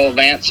hopefully that will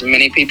advance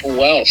many people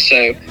well.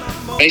 So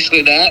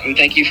basically that, and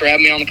thank you for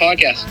having me on the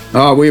podcast.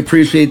 Oh, we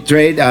appreciate it,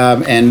 Trey,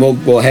 and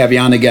we'll have you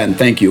on again.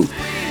 Thank you.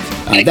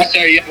 Thank you,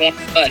 sir. You have one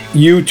fun.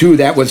 You too.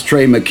 That was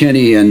Trey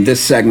McKinney, and this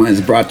segment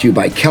is brought to you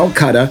by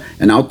Calcutta,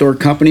 an outdoor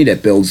company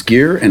that builds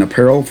gear and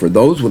apparel for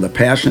those with a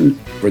passion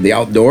for the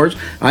outdoors.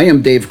 I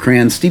am Dave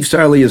Cran. Steve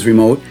Sarley is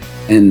remote,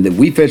 and the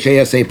We Fish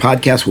ASA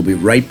podcast will be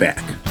right back.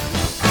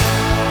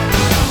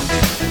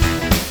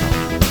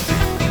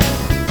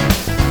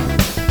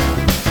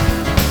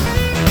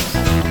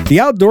 The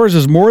outdoors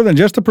is more than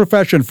just a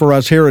profession for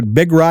us here at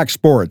Big Rock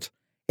Sports.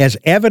 As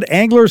avid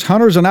anglers,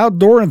 hunters, and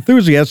outdoor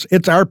enthusiasts,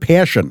 it's our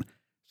passion.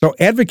 So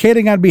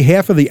advocating on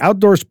behalf of the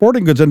outdoor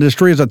sporting goods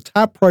industry is a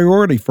top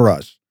priority for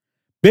us.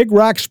 Big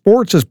Rock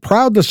Sports is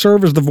proud to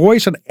serve as the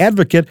voice and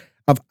advocate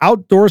of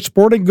outdoor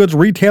sporting goods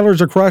retailers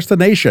across the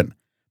nation.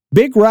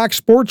 Big Rock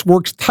Sports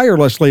works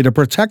tirelessly to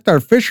protect our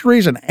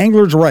fisheries and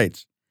anglers'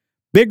 rights.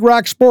 Big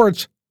Rock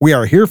Sports, we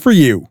are here for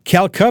you.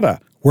 Calcutta,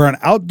 we're an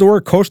outdoor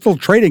coastal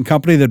trading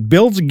company that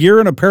builds gear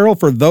and apparel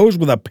for those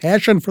with a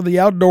passion for the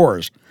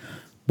outdoors.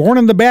 Born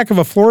in the back of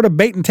a Florida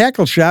bait and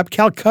tackle shop,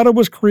 Calcutta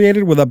was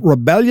created with a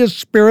rebellious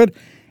spirit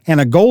and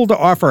a goal to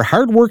offer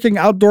hardworking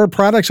outdoor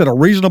products at a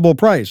reasonable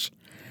price.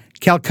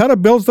 Calcutta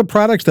builds the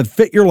products that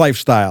fit your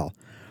lifestyle.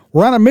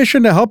 We're on a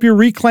mission to help you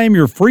reclaim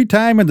your free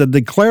time and to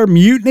declare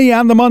mutiny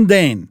on the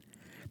mundane.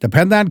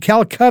 Depend on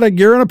Calcutta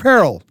gear and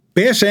apparel.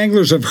 Bass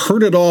anglers have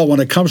heard it all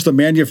when it comes to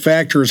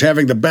manufacturers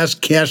having the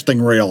best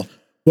casting reel.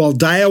 Well,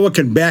 Daiwa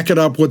can back it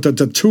up with the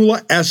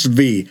Tatula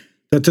SV.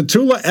 The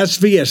Tatula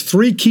SV has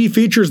 3 key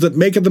features that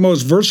make it the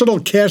most versatile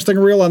casting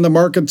reel on the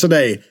market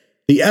today.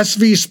 The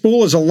SV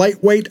spool is a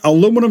lightweight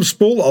aluminum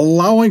spool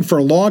allowing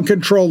for long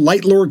control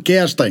light lure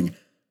casting.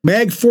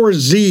 Mag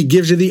 4Z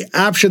gives you the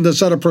option to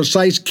set a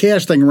precise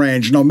casting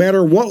range no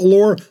matter what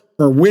lure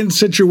or wind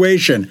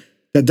situation.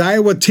 The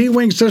Daiwa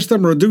T-Wing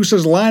system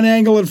reduces line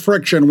angle and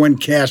friction when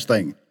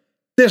casting.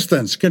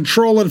 Distance,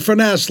 control, and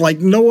finesse like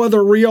no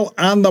other reel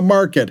on the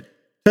market.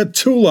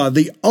 Tatula,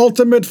 the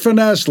ultimate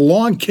finesse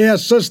long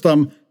cast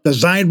system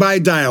designed by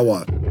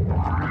Daiwa.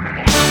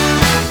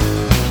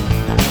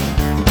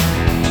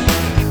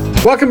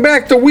 Welcome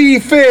back to We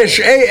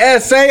Fish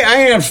ASA. I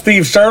am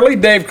Steve Sarley.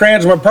 Dave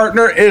Kranz, my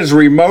partner, is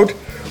remote.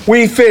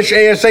 We Fish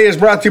ASA is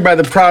brought to you by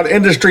the proud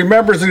industry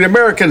members of the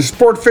American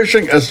Sport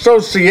Fishing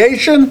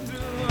Association.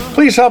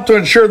 Please help to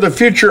ensure the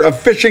future of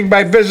fishing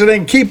by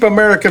visiting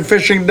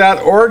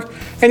keepamericafishing.org.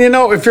 And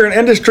if you're an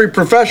industry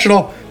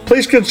professional,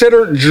 please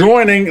consider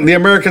joining the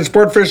American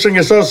Sport Fishing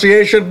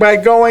Association by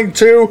going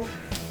to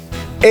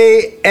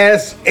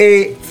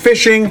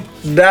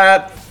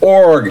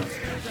asafishing.org.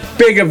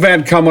 Big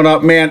event coming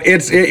up, man.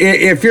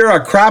 If you're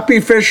a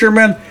crappie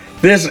fisherman,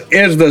 this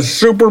is the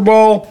Super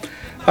Bowl.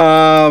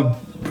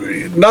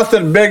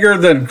 Nothing bigger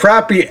than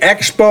Crappie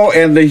Expo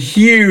and the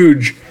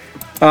huge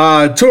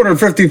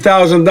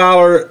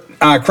 $250,000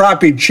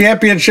 Crappie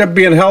Championship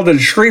being held in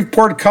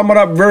Shreveport coming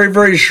up very,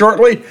 very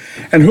shortly.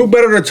 And who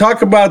better to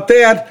talk about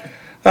that?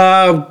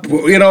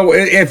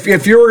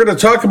 If you were going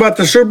to talk about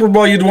the Super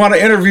Bowl, you'd want to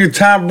interview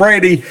Tom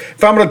Brady.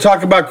 If I'm going to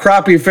talk about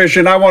crappie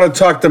fishing, I want to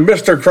talk to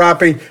Mr.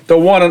 Crappie, the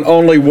one and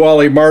only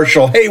Wally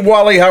Marshall. Hey,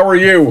 Wally, how are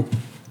you?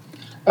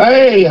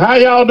 Hey, how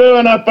y'all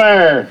doing up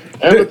there?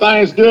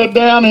 Everything's good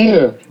down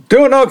here.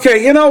 Doing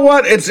okay. You know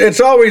what?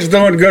 It's always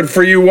doing good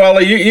for you,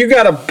 Wally. You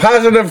got a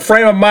positive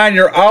frame of mind.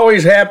 You're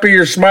always happy.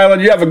 You're smiling.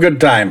 You have a good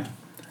time.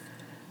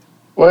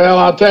 Well,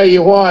 I'll tell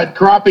you what,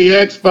 Crappie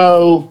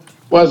Expo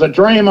was a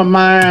dream of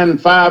mine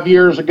 5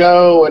 years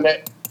ago, and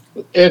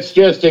it's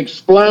just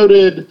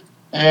exploded.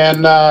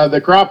 And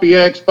the Crappie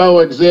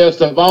Expo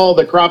exists of all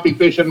the crappie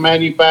fishing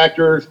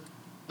manufacturers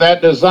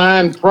that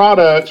design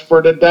products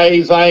for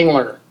today's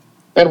angler.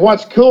 And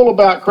what's cool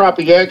about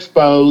Crappie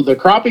Expo, the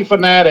crappie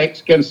fanatics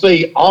can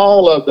see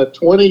all of the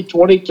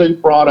 2022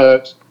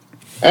 products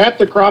at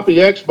the Crappie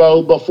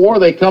Expo before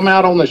they come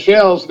out on the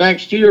shelves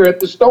next year at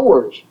the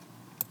stores.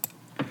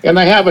 And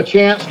they have a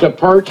chance to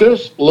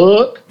purchase,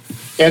 look,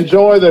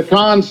 enjoy the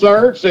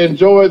concerts,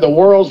 enjoy the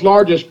world's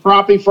largest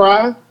crappie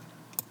fry,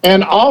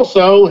 and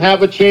also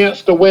have a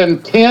chance to win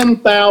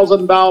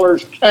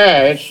 $10,000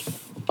 cash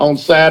on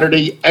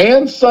Saturday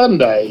and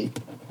Sunday.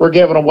 We're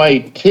giving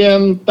away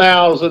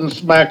 10,000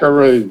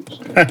 smackaroos.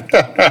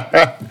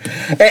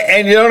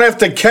 And you don't have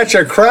to catch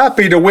a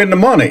crappie to win the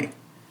money.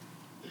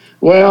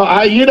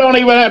 Well, you don't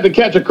even have to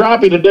catch a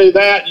crappie to do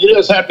that. You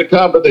just have to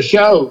come to the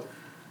show.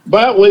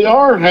 But we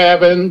are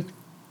having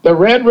the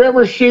Red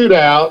River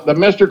Shootout, the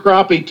Mr.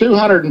 Crappie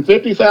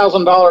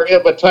 $250,000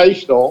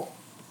 Invitational.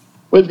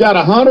 We've got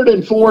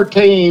 104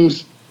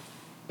 teams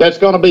that's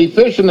going to be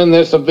fishing in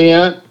this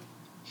event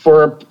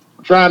for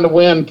trying to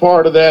win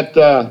part of that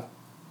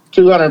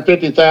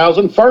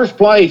 $250,000. First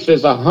place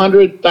is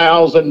 $100,000.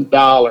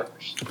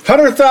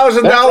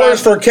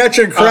 $100,000 for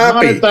catching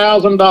crappie.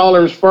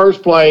 $100,000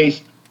 first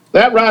place.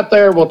 That right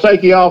there will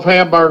take you off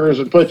hamburgers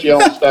and put you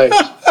on stage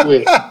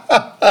quick.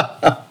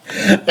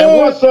 And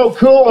what's so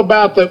cool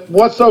about the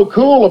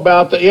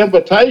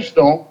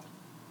Invitational,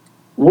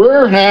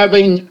 we're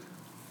having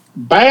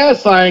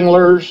bass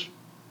anglers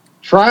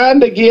trying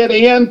to get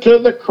into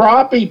the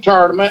crappie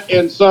tournament,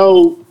 and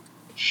so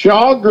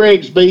Shaw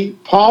Grigsby,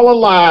 Paul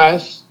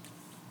Elias,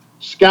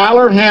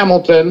 Skylar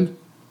Hamilton,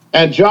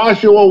 and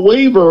Joshua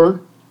Weaver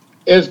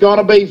is going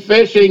to be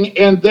fishing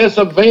in this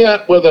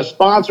event with a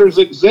sponsor's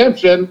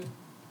exemption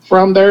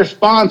from their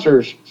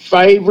sponsors,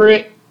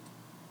 Favorite,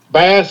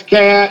 Bass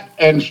Cat,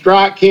 and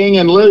Strike King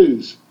and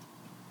Lose.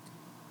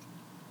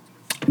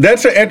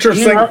 That's an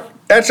interesting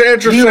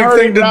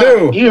thing to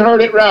do. You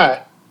heard it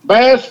right.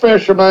 Bass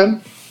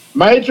fishermen,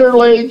 Major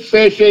League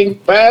Fishing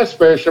bass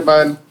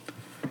fishermen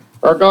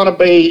are going to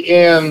be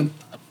in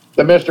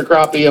the Mr.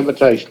 Crappie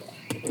Invitational.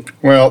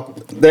 Well,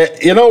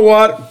 you know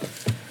what?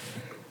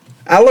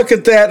 I look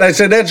at that and I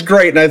say, that's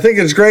great. And I think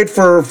it's great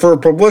for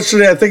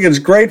publicity. I think it's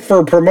great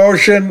for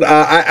promotion.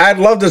 I'd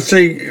love to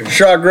see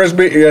Shaw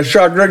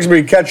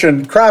Grigsby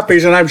catching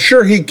crappies, and I'm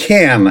sure he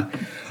can.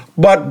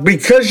 But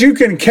because you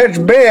can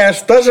catch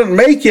bass doesn't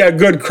make you a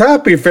good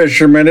crappie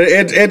fisherman.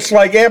 It's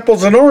like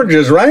apples and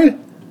oranges, right?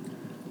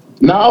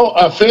 No,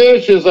 a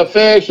fish is a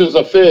fish is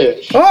a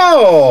fish.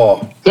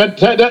 Oh!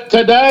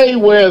 Today,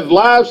 with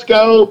Live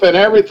Scope and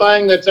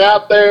everything that's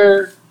out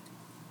there,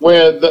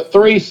 with the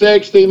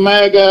 360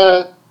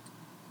 Mega,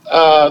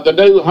 the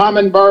new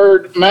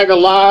Humminbird Mega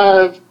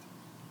Live,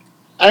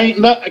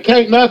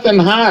 can't nothing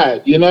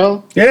hide, you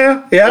know?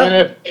 Yeah.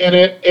 And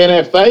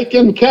if they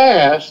can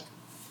cast,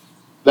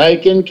 they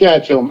can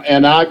catch them,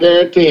 and I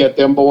guarantee it,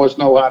 them boys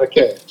know how to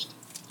cast.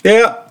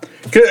 Yeah.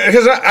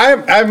 Because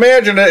I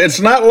imagine it's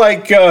not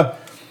like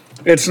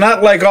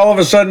all of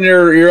a sudden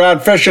you're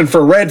out fishing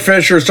for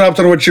redfish or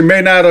something, which you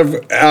may not have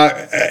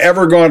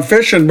ever gone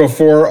fishing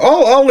before.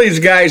 All these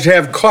guys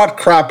have caught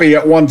crappie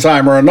at one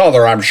time or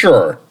another, I'm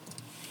sure.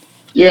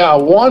 Yeah,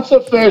 once a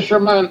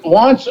professional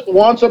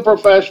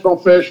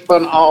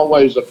fisherman,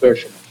 always a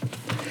fisherman.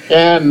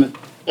 And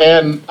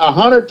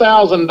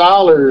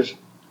 $100,000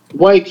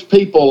 wakes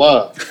people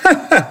up.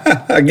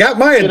 I got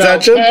my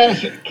attention.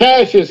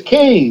 Cash is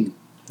king.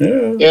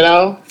 Yeah. You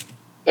know?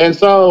 And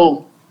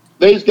so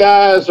these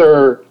guys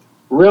are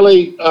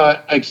really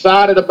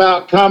excited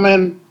about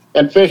coming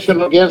and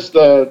fishing against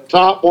the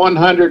top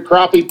 100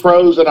 crappie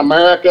pros in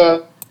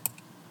America.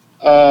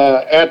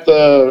 at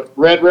the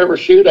Red River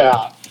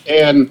Shootout.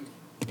 And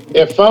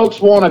if folks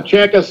want to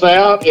check us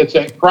out, it's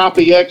at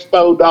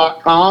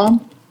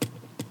crappieexpo.com.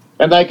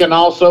 And they can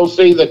also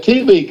see the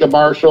TV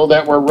commercial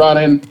that we're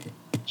running,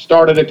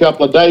 started a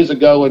couple of days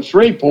ago in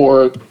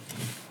Shreveport.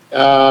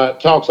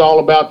 Talks all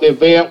about the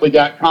event. We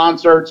got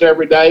concerts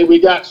every day. We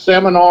got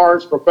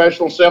seminars,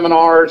 professional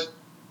seminars.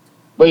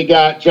 We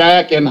got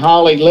Jack and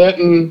Holly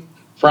Litton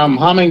from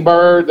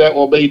Hummingbird that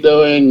will be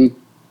doing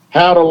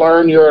how to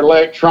learn your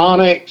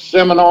electronics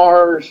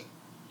seminars.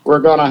 We're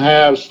going to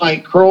have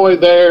St. Croix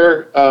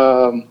there.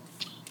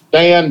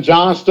 Dan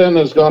Johnston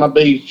is going to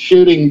be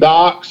shooting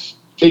docks,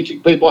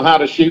 teaching people how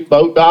to shoot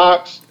boat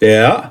docks.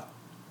 Yeah.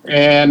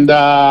 And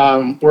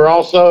we're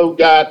also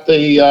got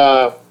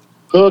the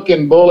Hook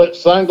and Bullet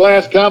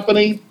Sunglass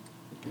Company.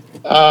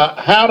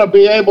 How to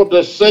be able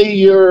to see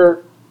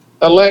your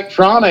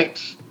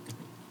electronics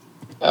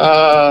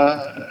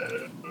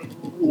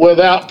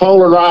without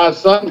polarized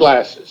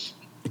sunglasses.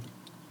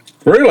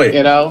 Really?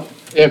 You know,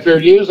 if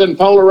you're using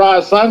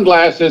polarized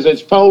sunglasses,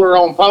 it's polar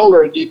on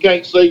polar, and you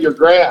can't see your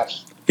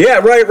graphs. Yeah,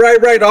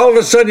 right. All of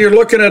a sudden, you're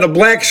looking at a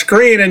black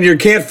screen and you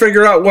can't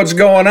figure out what's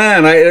going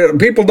on.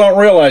 People don't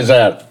realize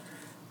that.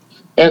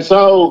 And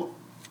so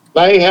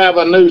they have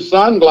a new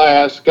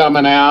sunglass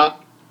coming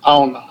out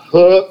on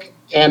Hook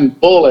and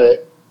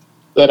Bullet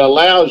that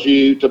allows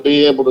you to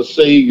be able to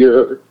see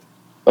your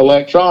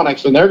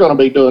electronics, and they're going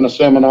to be doing a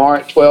seminar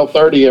at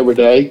 12:30 every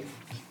day.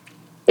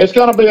 It's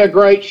going to be a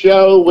great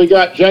show. We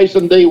got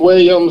Jason D.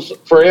 Williams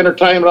for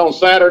entertainment on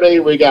Saturday.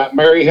 We got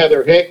Mary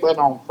Heather Hickman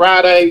on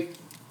Friday.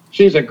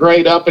 She's a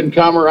great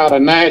up-and-comer out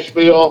of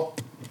Nashville.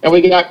 And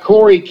we got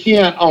Corey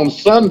Kent on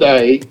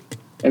Sunday.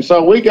 And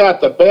so we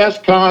got the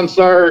best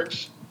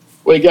concerts.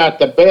 We got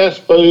the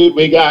best food.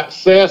 We got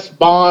Seth's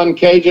Bond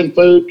Cajun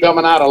food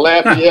coming out of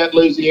Lafayette,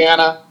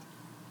 Louisiana.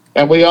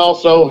 And we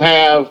also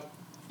have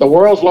the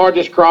world's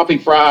largest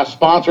crappie fry,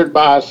 sponsored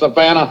by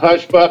Savannah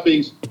Hush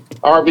Puppies,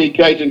 RV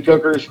Cajun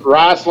Cookers,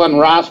 Riceland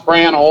Rice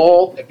Bran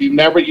Oil. If you've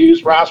never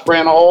used rice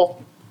bran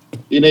oil,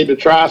 you need to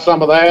try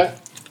some of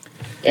that.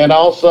 And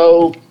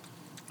also,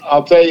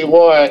 I'll tell you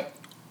what,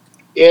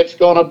 it's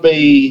going to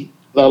be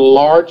the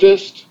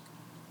largest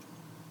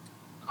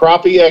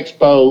crappie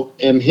expo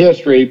in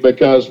history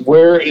because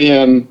we're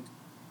in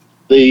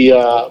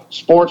the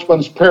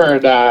Sportsman's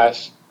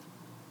Paradise,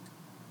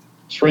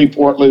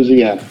 Shreveport,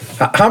 Louisiana.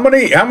 How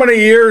many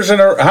years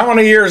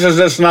is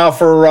this now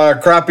for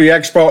Crappie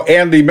Expo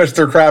and the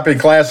Mr. Crappie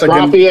Classic?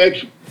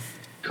 Crappie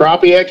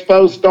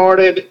Expo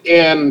started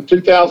in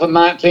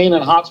 2019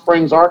 in Hot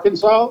Springs,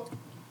 Arkansas.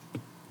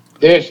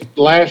 This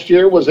last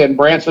year was in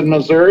Branson,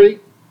 Missouri.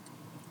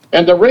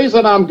 And the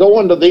reason I'm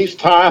going to these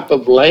type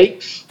of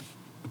lakes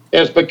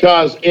is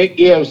because it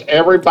gives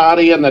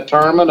everybody in the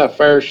tournament a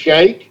fair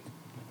shake,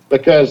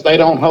 because they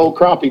don't hold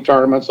crappie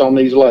tournaments on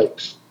these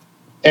lakes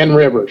and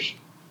rivers.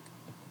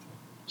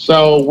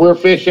 So we're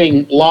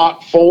fishing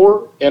Lot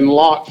 4 and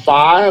Lot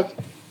 5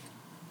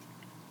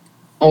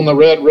 on the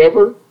Red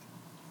River.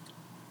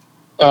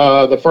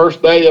 The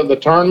first day of the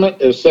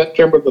tournament is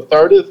September the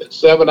 30th at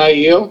 7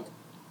 a.m.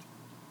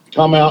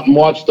 Come out and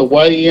watch the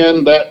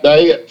weigh-in that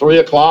day at 3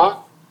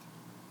 o'clock.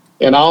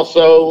 And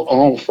also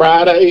on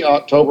Friday,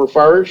 October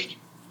 1st,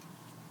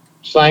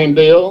 same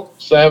deal,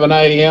 7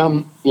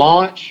 a.m.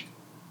 launch,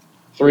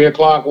 3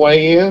 o'clock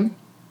weigh-in.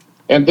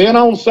 And then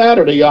on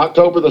Saturday,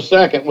 October the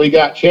 2nd, we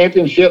got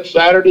Championship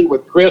Saturday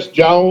with Chris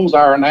Jones,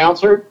 our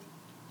announcer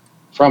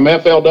from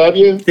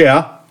FLW.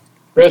 Yeah.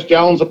 Chris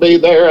Jones will be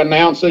there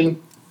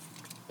announcing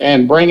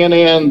and bringing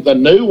in the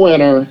new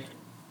winner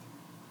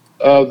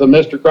of the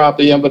Mr.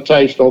 Crappie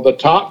Invitational. The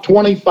top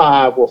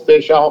 25 will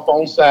fish off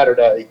on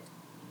Saturday,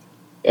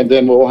 and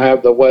then we'll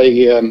have the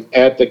weigh-in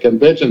at the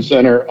convention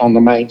center on the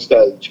main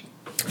stage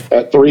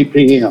at 3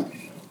 p.m.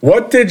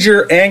 What did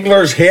your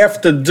anglers have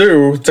to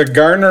do to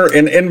garner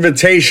an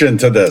invitation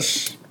to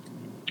this?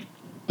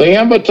 The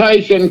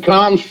invitation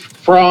comes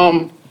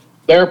from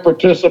their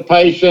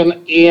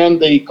participation in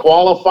the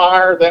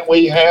qualifier that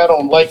we had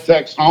on Lake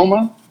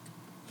Texoma,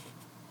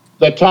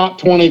 the top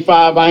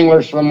 25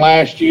 anglers from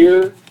last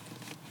year,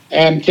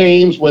 and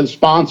teams with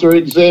sponsor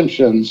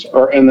exemptions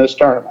are in this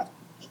tournament.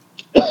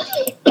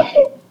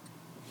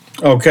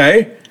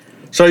 Okay.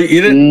 So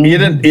you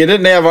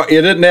didn't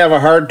have a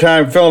hard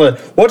time filling it.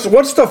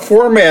 What's the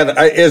format?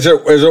 Is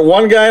it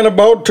one guy in a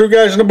boat, two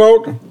guys in a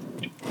boat?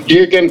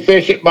 You can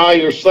fish it by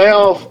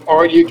yourself,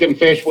 or you can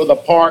fish with a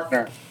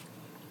partner.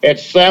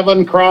 It's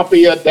 7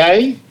 crappie a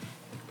day.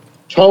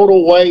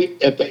 Total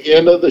weight at the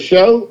end of the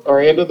show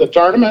or end of the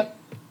tournament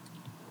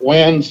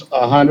wins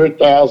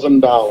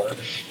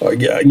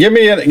 $100,000. Give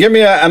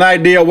me an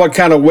idea what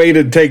kind of weight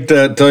it'd take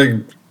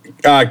to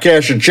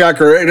cash a check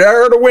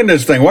or to win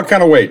this thing. What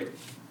kind of weight?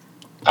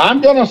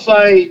 I'm going to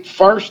say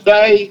first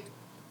day,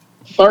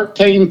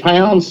 13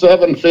 pounds,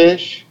 7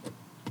 fish.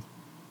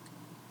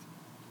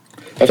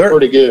 That's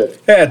pretty good.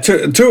 Yeah,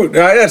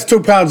 that's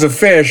 2 pounds of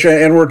fish,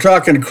 and we're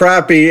talking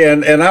crappie,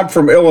 and I'm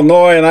from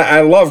Illinois, and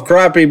I love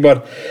crappie,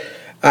 but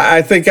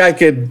I think I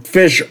could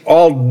fish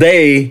all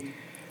day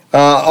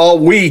all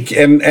week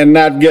and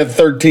not get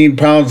 13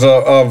 pounds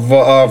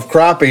of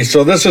crappie.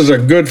 So this is a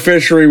good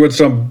fishery with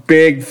some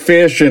big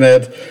fish in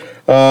it.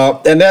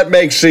 And that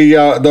makes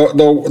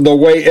the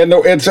weigh, and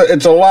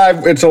it's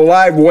a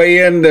live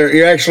weigh-in.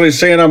 You're actually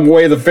seeing them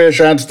weigh the fish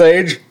on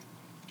stage.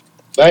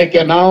 They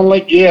can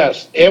only,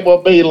 yes, it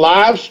will be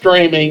live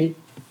streaming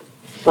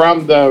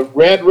from the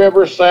Red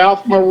River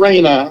South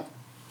Marina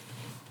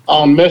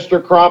on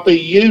Mr.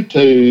 Crappie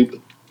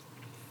YouTube.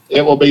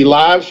 It will be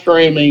live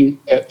streaming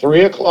at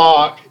 3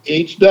 o'clock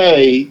each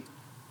day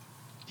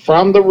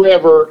from the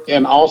river,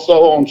 and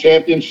also on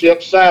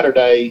Championship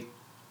Saturday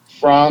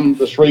from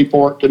the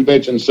Shreveport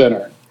Convention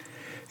Center.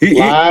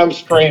 Live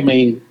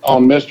streaming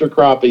on Mr.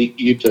 Crappie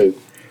YouTube.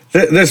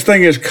 This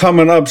thing is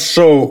coming up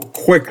so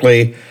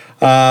quickly.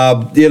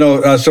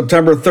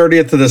 September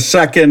 30th to the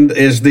 2nd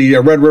is the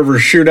Red River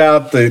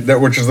Shootout,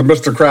 which is the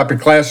Mr.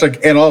 Crappie Classic,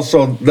 and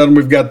also then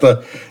we've got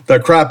the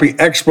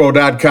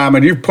CrappieExpo.com,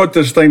 and you put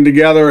this thing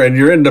together, and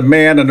you're in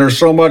demand, and there's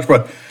so much.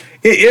 But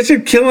is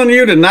it killing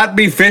you to not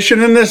be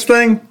fishing in this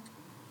thing?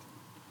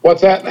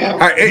 What's that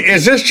now?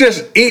 Is this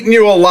just eating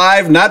you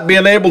alive, not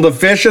being able to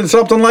fish in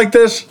something like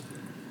this?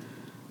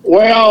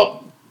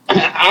 Well,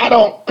 I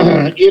don't.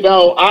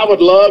 I would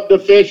love to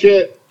fish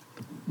it,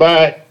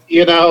 but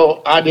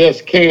I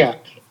just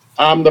can't.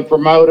 I'm the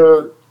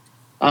promoter.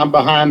 I'm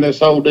behind this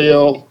whole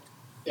deal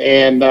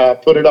and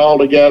put it all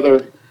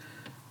together.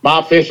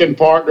 My fishing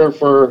partner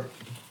for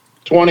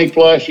 20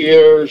 plus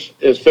years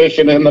is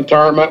fishing in the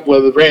tournament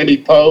with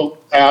Randy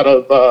Pope out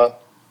of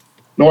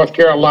North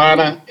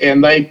Carolina,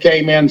 and they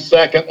came in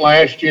second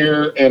last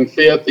year and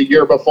fifth the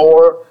year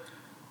before.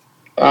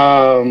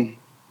 But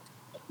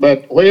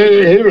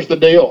here's the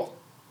deal.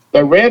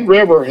 The Red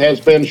River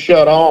has been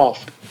shut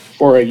off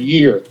for a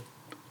year.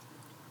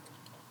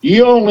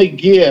 You only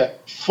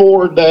get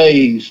 4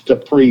 days to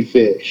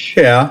pre-fish.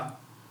 Yeah.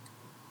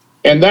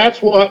 And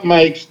that's what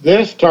makes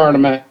this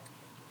tournament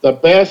the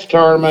best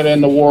tournament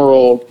in the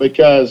world,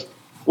 because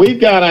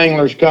we've got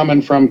anglers coming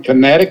from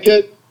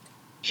Connecticut,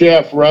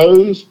 Jeff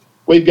Rose.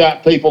 We've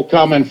got people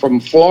coming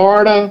from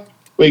Florida.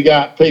 We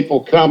got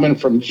people coming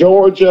from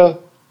Georgia,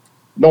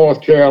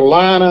 North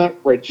Carolina,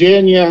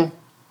 Virginia,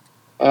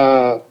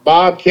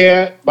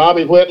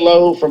 Bobby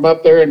Whitlow from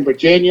up there in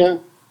Virginia,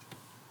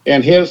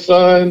 and his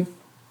son.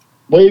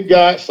 We've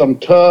got some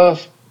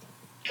tough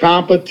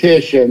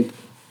competition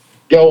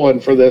going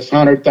for this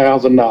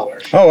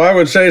 $100,000. Oh, I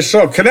would say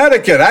so.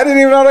 Connecticut. I didn't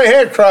even know they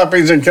had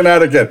crappies in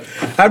Connecticut.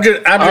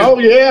 Oh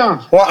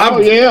yeah. Well,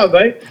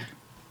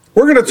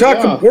 We're going to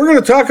talk. Yeah. We're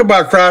going to talk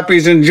about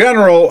crappies in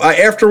general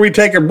after we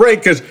take a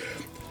break, because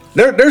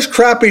there's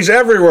crappies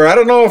everywhere. I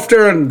don't know if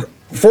they're in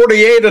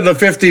 48 of the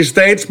 50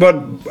 states,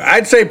 but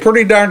I'd say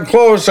pretty darn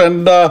close.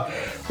 And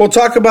we'll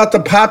talk about the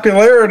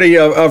popularity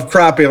of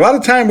crappie. A lot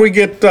of time we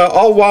get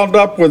all wound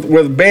up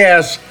with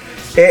bass,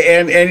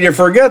 and you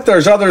forget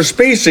there's other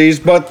species,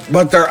 but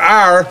there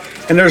are,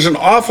 and there's an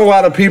awful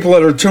lot of people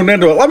that are tuned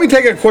into it. Let me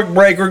take a quick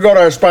break. We'll go to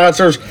our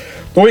sponsors.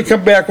 When we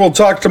come back, we'll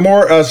talk some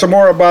more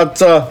about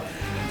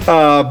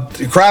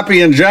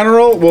crappie in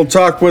general. We'll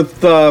talk with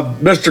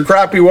Mr.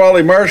 Crappie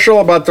Wally Marshall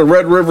about the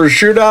Red River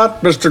Shootout,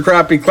 Mr.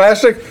 Crappie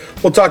Classic.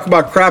 We'll talk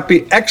about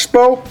Crappie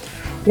Expo.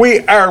 We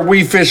are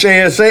We Fish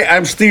ASA.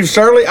 I'm Steve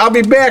Sarley. I'll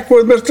be back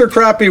with Mr.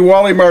 Crappie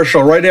Wally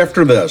Marshall right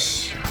after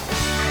this.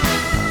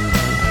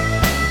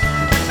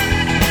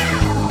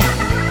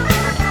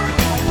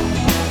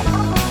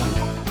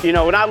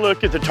 When I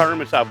look at the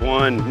tournaments I've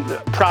won,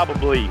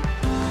 probably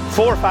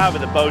 4 or 5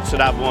 of the boats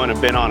that I've won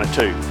have been on a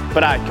tube.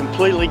 But I'd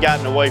completely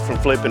gotten away from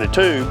flipping a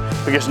tube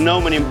because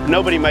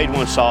nobody made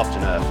one soft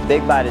enough.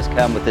 Big Bite has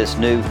come with this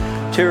new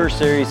tour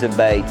series of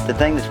baits. The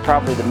thing that's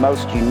probably the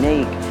most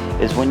unique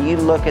is when you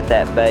look at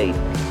that bait,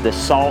 the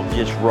salt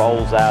just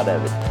rolls out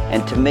of it.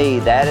 And to me,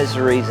 that is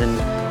the reason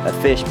a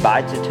fish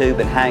bites a tube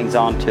and hangs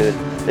on to it.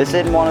 This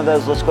isn't one of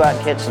those let's go out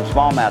and catch some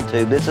smallmouth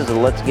tube. This is a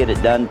let's get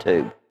it done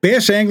tube.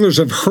 Bass anglers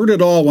have heard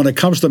it all when it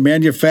comes to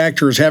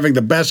manufacturers having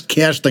the best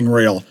casting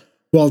reel.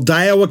 Well,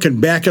 Daiwa can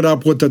back it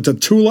up with the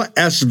Tatula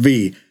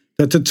SV.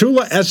 The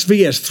Tatula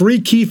SV has 3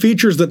 key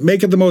features that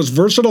make it the most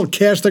versatile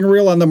casting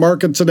reel on the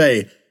market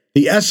today.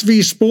 The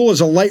SV spool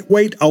is a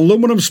lightweight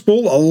aluminum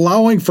spool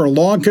allowing for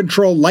long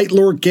control light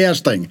lure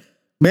casting.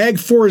 Mag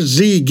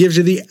 4Z gives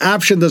you the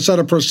option to set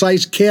a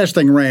precise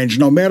casting range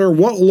no matter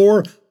what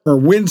lure or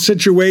wind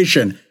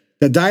situation.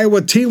 The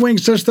Daiwa T-Wing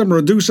system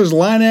reduces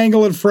line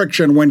angle and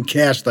friction when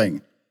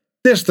casting.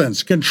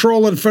 Distance,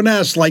 control, and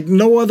finesse like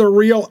no other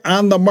reel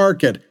on the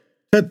market.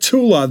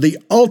 Tatula, the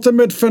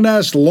ultimate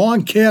finesse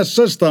long cast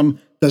system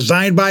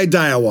designed by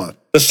Daiwa.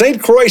 The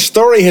St. Croix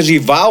story has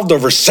evolved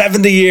over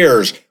 70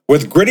 years.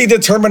 With gritty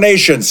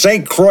determination,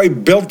 St. Croix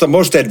built the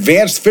most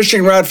advanced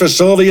fishing rod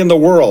facility in the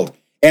world,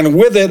 and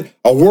with it,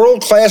 a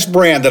world-class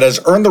brand that has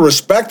earned the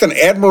respect and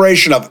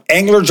admiration of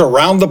anglers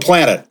around the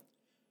planet.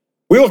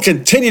 We will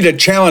continue to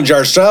challenge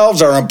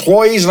ourselves, our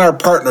employees, and our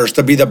partners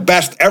to be the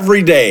best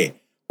every day.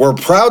 We're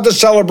proud to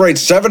celebrate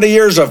 70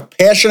 years of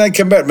passion and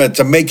commitment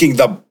to making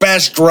the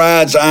best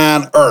rods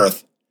on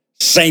earth.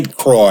 St.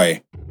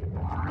 Croix.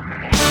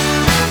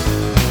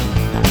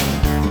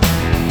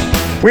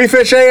 We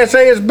Fish ASA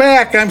is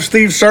back. I'm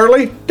Steve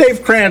Surley.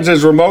 Dave Kranz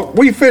is remote.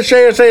 We Fish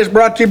ASA is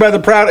brought to you by the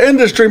proud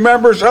industry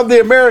members of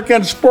the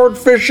American Sport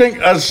Fishing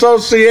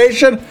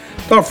Association.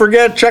 Don't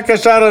forget, check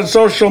us out on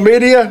social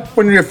media.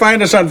 When you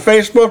find us on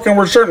Facebook, and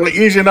we're certainly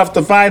easy enough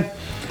to find,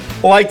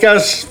 like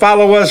us,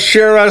 follow us,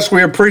 share us.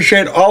 We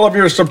appreciate all of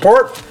your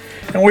support,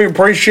 and we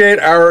appreciate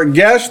our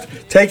guest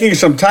taking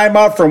some time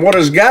out from what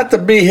has got to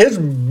be his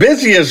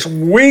busiest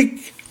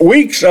weeks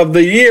of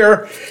the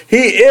year.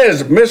 He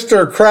is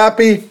Mr.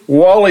 Crappie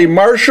Wally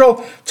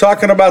Marshall,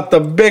 talking about the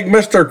big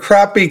Mr.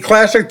 Crappie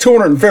Classic,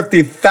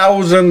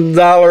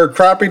 $250,000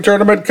 crappie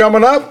tournament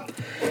coming up,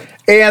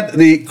 and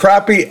the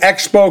Crappie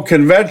Expo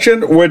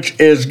Convention, which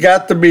is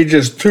got to be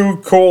just too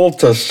cool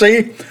to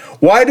see.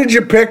 Why did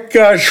you pick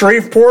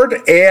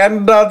Shreveport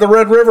and the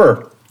Red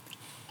River?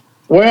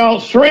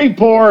 Well,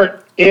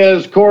 Shreveport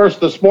is, of course,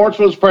 the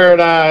Sportsman's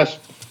Paradise.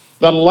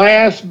 The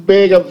last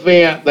big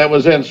event that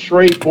was in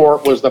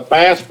Shreveport was the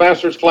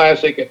Bassmasters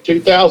Classic in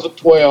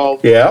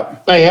 2012. Yeah.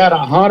 They had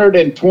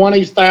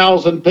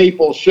 120,000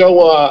 people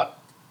show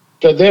up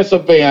to this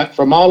event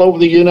from all over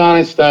the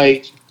United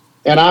States.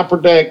 And I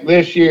predict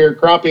this year,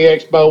 Crappie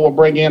Expo will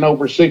bring in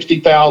over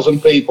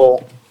 60,000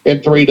 people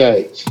in 3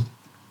 days.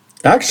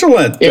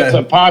 Excellent. It's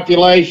a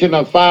population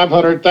of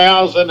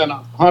 500,000 and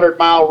a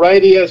 100-mile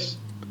radius.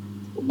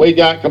 We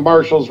got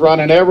commercials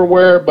running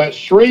everywhere, but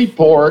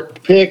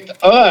Shreveport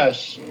picked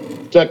us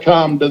to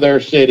come to their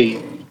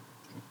city.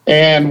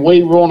 And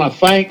we want to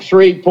thank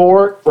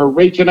Shreveport for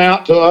reaching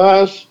out to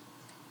us,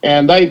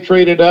 and they've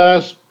treated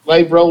us.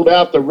 They've rolled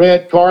out the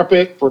red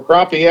carpet for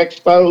Crappie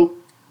Expo.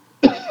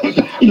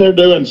 They're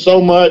doing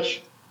so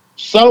much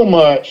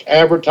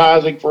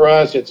advertising for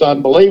us. It's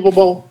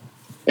unbelievable.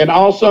 And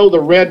also the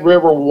Red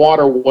River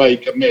Waterway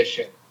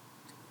Commission.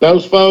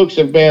 Those folks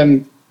have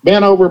been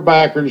bent over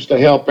backwards to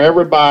help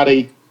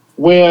everybody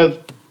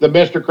with the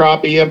Mr.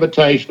 Crappie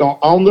Invitational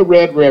on the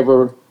Red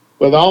River,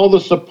 with all the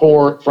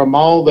support from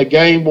all the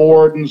game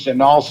wardens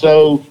and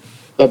also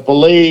the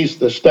police,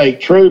 the state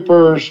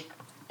troopers,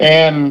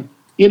 and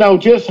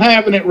just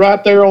having it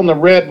right there on the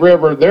Red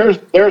River.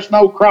 There's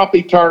no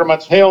crappie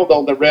tournaments held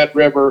on the Red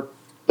River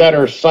that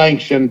are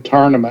sanctioned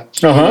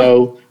tournaments.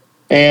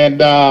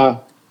 And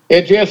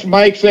it just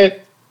makes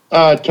it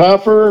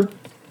tougher.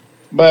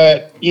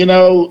 But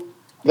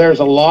there's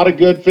a lot of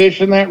good fish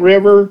in that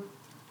river,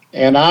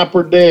 and I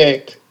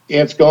predict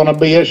it's going to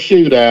be a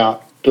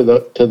shootout to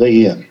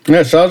the end.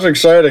 Yeah, sounds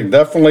exciting.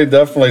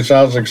 Definitely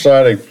sounds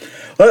exciting.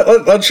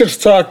 Let's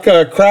just talk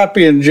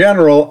crappie in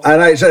general.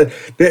 And I said,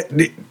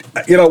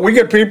 we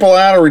get people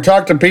on, or we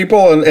talk to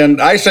people,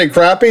 and I say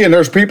crappie, and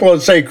there's people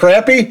that say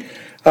crappie.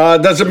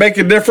 Does it make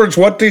a difference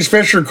what these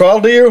fish are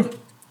called to you?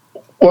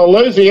 Well,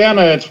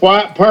 Louisiana, it's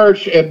white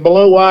perch, and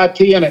below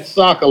I-10, it's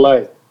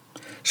sac-a-lait.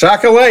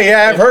 Sac-a-lait,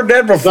 yeah, I've heard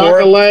that before.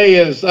 Sac-a-lait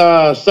is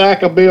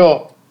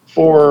sac-a-bill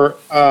for,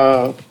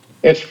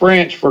 it's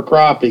French for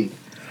crappie.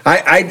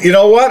 You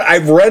know what?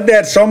 I've read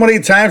that so many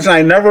times, and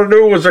I never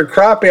knew it was a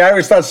crappie. I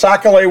always thought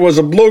sac-a-lait was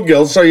a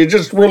bluegill, so you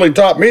just really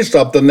taught me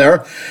something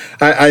there.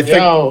 I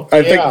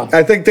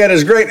think that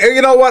is great.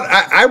 You know what?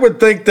 I would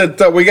think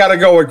that we got to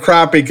go with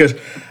crappie, because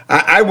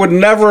I would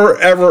never,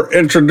 ever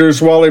introduce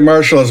Wally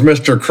Marshall as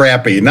Mr.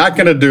 Crappie. Not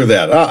going to do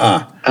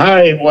that.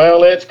 Hey,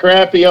 well, it's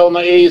crappie on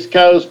the East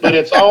Coast, but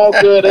it's all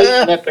good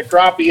eating at the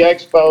Crappie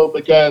Expo,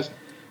 because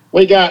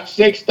we got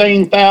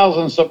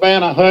 16,000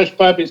 Savannah hush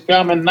puppies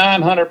coming,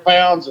 900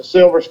 pounds of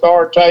Silver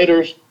Star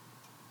taters,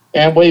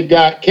 and we've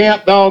got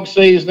camp dog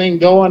seasoning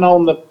going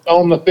on the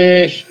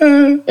fish,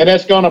 and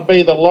it's going to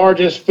be the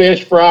largest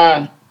fish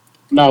fry.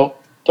 No,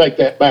 take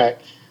that back.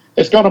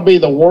 It's going to be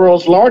the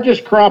world's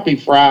largest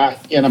crappie fry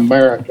in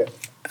America.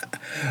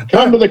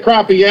 Come to the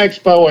Crappie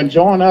Expo and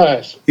join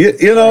us. A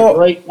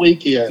great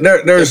weekend.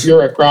 If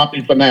you're a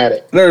crappie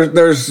fanatic.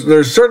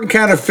 There's certain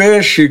kind of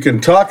fish you can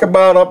talk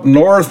about up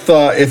north.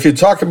 If you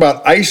talk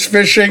about ice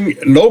fishing,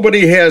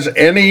 nobody has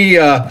any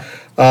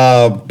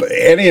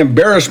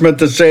embarrassment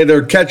to say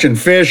they're catching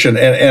fish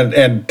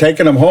and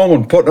taking them home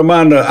and putting them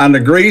on the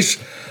grease.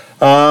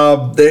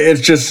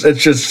 It's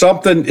just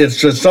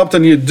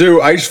something you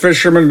do. Ice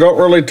fishermen don't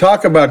really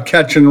talk about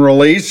catch and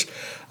release.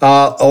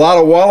 A lot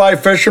of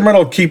walleye fishermen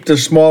will keep the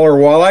smaller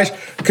walleyes.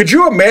 Could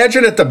you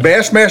imagine at the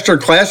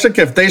Bassmaster Classic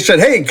if they said,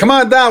 "Hey, come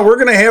on down, we're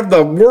going to have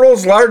the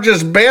world's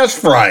largest bass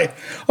fry"?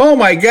 Oh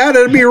my God,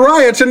 it'd be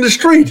riots in the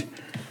street.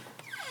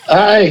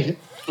 Hey,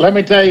 let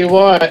me tell you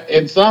what,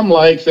 in some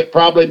lakes it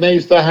probably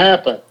needs to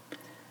happen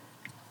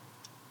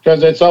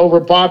because it's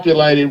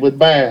overpopulated with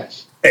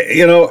bass.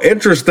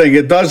 Interesting.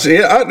 It does.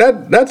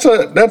 That's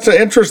an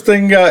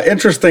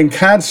interesting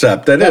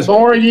concept. The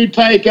more you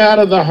take out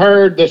of the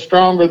herd, the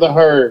stronger the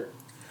herd.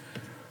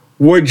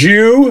 Would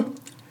you?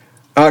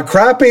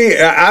 Crappie.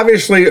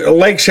 Obviously,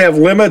 lakes have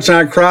limits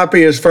on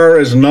crappie as far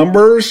as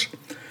numbers.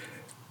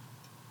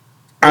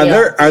 Are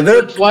there?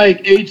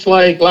 Each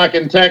lake, like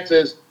in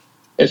Texas,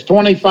 it's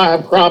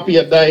 25 crappie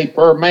a day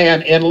per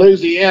man. In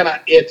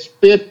Louisiana, it's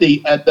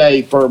 50 a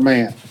day per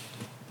man.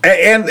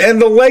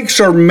 And the lakes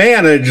are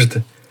managed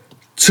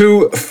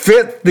to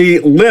fit the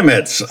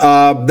limits.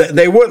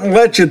 They wouldn't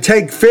let you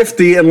take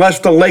 50 unless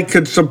the lake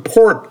could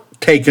support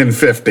taking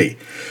 50.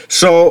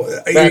 So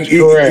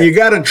you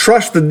got to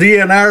trust the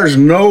DNRs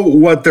know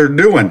what they're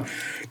doing.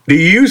 Do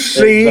you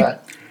see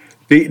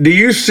do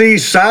you see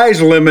size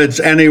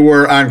limits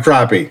anywhere on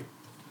crappie?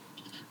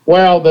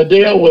 Well, the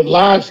deal with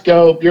live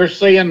scope, you're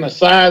seeing the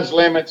size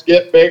limits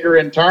get bigger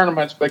in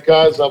tournaments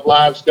because of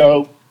live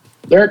scope.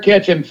 They're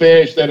catching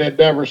fish that had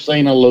never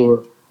seen a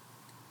lure.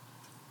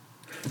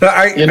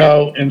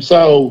 And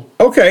so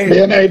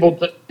being able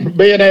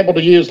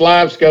to use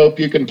live scope,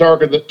 you can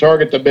target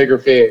the bigger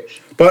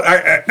fish. But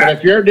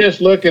if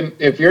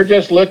you're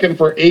just looking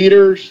for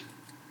eaters,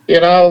 you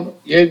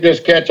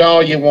just catch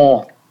all you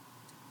want.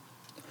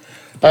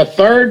 A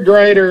third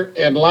grader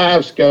in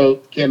live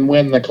scope can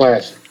win the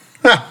classic.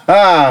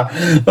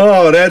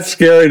 Oh, that's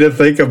scary to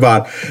think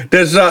about.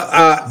 Does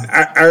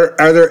are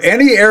there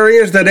any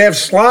areas that have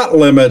slot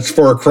limits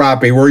for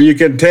crappie where you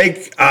can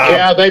take?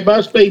 Yeah, they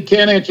must be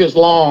 10 inches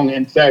long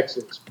in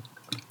Texas.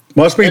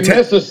 Must be in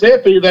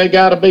Mississippi. They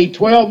got to be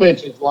 12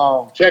 inches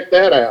long. Check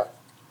that out.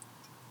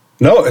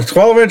 No, it's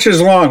 12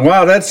 inches long.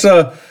 Wow, that's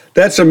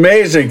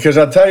amazing. Because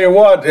I'll tell you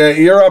what,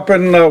 you're up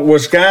in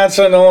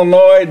Wisconsin,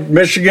 Illinois,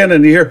 Michigan,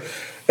 and you hear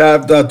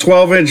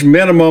 12-inch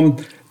minimum.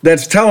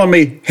 That's telling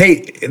me,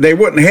 hey, they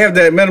wouldn't have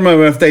that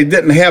minimum if they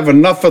didn't have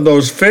enough of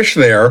those fish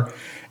there.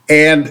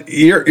 And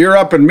you're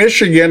up in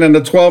Michigan, and the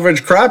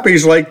 12-inch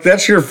crappie's like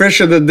that's your fish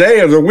of the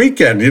day of the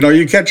weekend.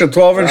 You catch a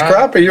 12-inch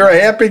crappie, you're a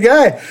happy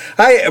guy.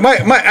 I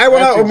went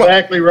out with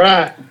exactly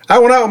right. I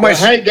went out with my.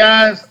 Hey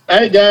guys,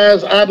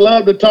 I'd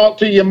love to talk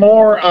to you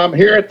more. I'm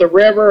here at the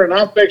river, and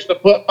I'm fixing to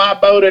put my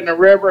boat in the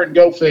river and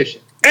go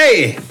fishing.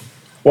 Hey,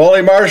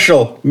 Wally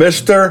Marshall,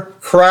 Mr.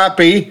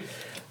 Crappie.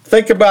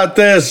 Think about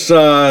this.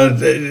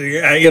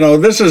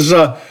 This is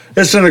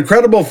it's an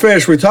incredible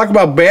fish. We talk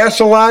about bass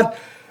a lot.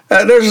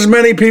 There's as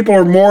many people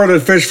or more that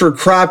fish for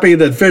crappie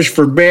that fish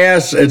for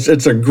bass.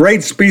 It's a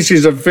great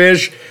species of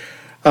fish.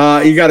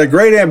 You got a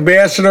great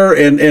ambassador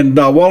in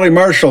Wally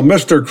Marshall,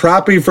 Mr.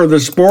 Crappie for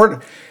the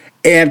sport.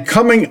 And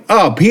coming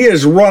up, he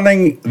is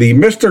running the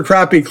Mr.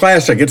 Crappie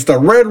Classic. It's the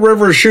Red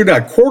River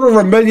Shootout,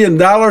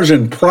 $250,000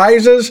 in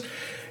prizes.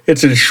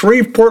 It's in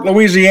Shreveport,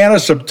 Louisiana,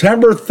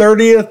 September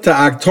 30th to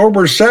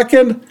October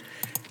 2nd.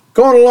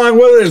 Going along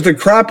with it is the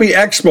Crappie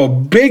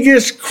Expo,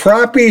 biggest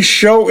crappie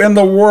show in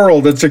the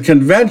world. It's a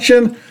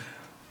convention,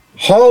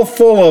 hall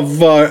full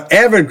of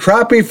avid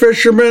crappie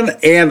fishermen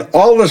and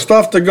all the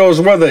stuff that goes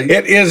with it.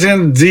 It is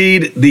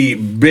indeed the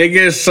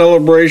biggest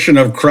celebration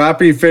of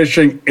crappie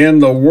fishing in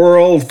the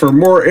world. For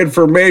more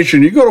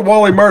information, you go to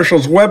Wally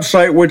Marshall's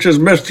website, which is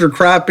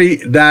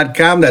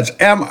mrcrappie.com. That's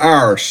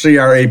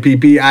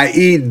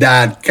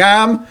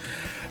MRCRAPPIE.com.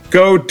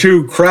 Go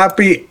to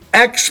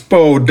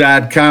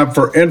crappieexpo.com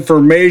for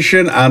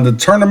information on the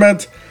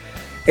tournament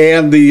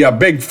and the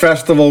big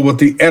festival with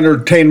the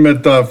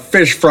entertainment, the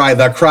fish fry,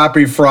 the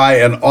crappie fry,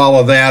 and all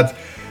of that.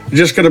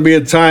 Just going to be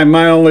a time.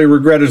 My only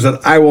regret is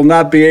that I will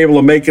not be able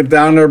to make it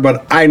down there,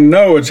 but I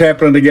know it's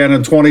happening again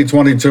in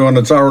 2022, and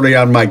it's already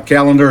on my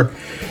calendar.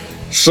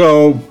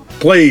 So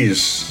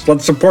please,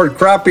 let's support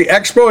Crappie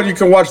Expo, and you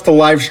can watch the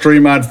live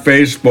stream on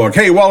Facebook.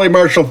 Hey, Wally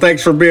Marshall,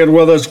 thanks for being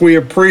with us. We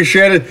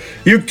appreciate it.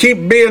 You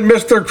keep being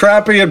Mr.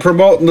 Crappie and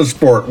promoting the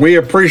sport. We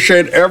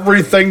appreciate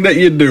everything that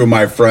you do,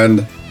 my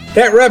friend.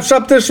 That wraps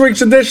up this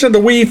week's edition of the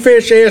We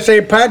Fish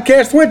ASA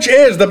podcast, which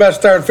is the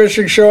best darn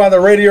fishing show on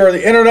the radio or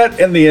the internet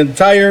in the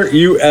entire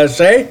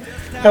USA.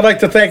 I'd like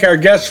to thank our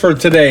guests for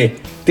today.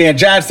 Dan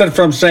Johnston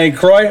from St.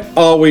 Croix,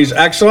 always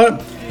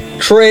excellent.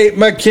 Trey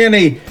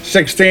McKinney,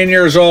 16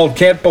 years old.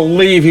 Can't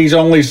believe he's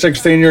only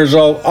 16 years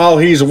old. All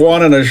he's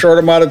won in a short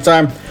amount of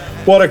time.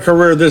 What a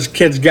career this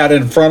kid's got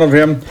in front of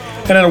him.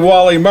 And then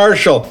Wally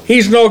Marshall.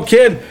 He's no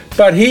kid,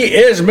 but he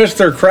is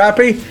Mr.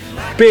 Crappie.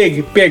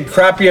 Big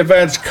crappie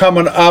events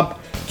coming up.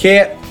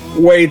 Can't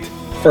wait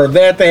for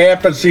that to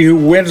happen. See who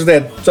wins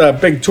that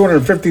big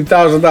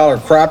 $250,000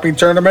 crappie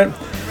tournament.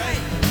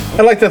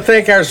 I'd like to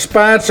thank our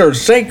sponsor,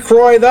 St.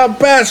 Croix, the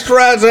best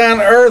rods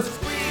on earth.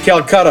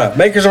 Calcutta,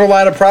 makers of a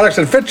line of products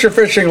that fit your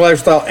fishing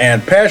lifestyle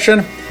and passion.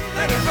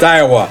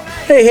 Daiwa,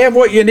 they have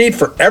what you need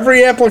for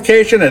every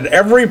application at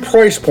every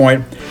price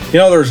point.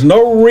 There's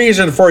no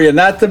reason for you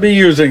not to be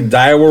using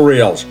Daiwa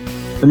reels.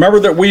 Remember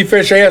that We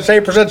Fish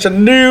ASA presents a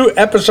new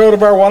episode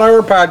of our 1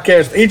 hour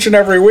podcast each and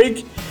every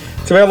week.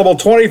 It's available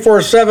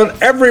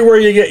 24/7 everywhere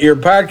you get your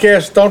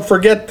podcasts. Don't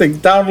forget to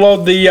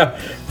download the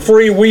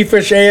free We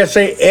Fish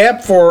ASA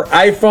app for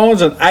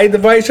iPhones and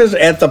iDevices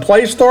at the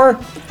Play Store.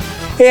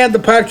 And the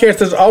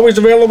podcast is always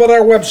available at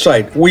our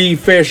website,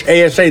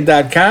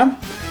 wefishasa.com.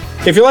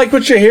 If you like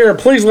what you hear,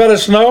 please let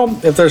us know.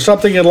 If there's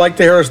something you'd like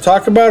to hear us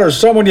talk about or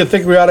someone you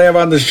think we ought to have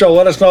on the show,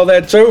 let us know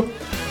that too.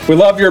 We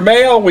love your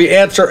mail. We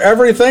answer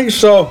everything,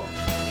 so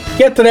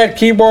get to that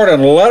keyboard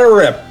and let her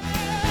rip.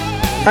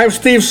 I'm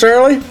Steve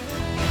Sarley.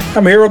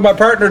 I'm here with my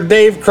partner,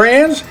 Dave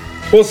Kranz.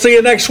 We'll see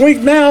you next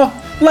week. Now,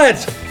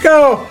 let's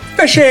go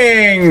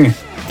fishing!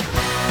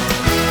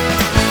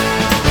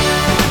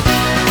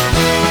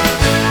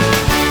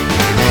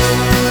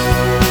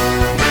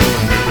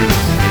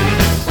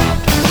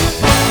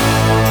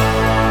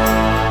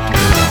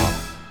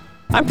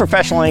 I'm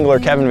professional angler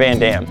Kevin Van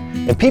Dam,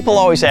 and people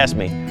always ask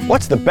me,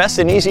 what's the best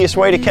and easiest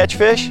way to catch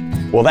fish?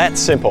 Well, that's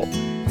simple.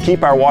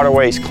 Keep our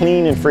waterways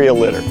clean and free of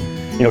litter.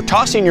 You know,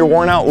 tossing your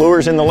worn out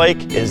lures in the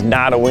lake is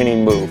not a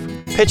winning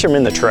move. Pitch them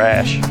in the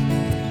trash.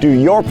 Do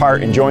your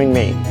part and join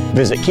me.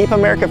 Visit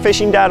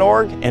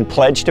keepamericafishing.org and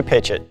pledge to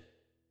pitch it.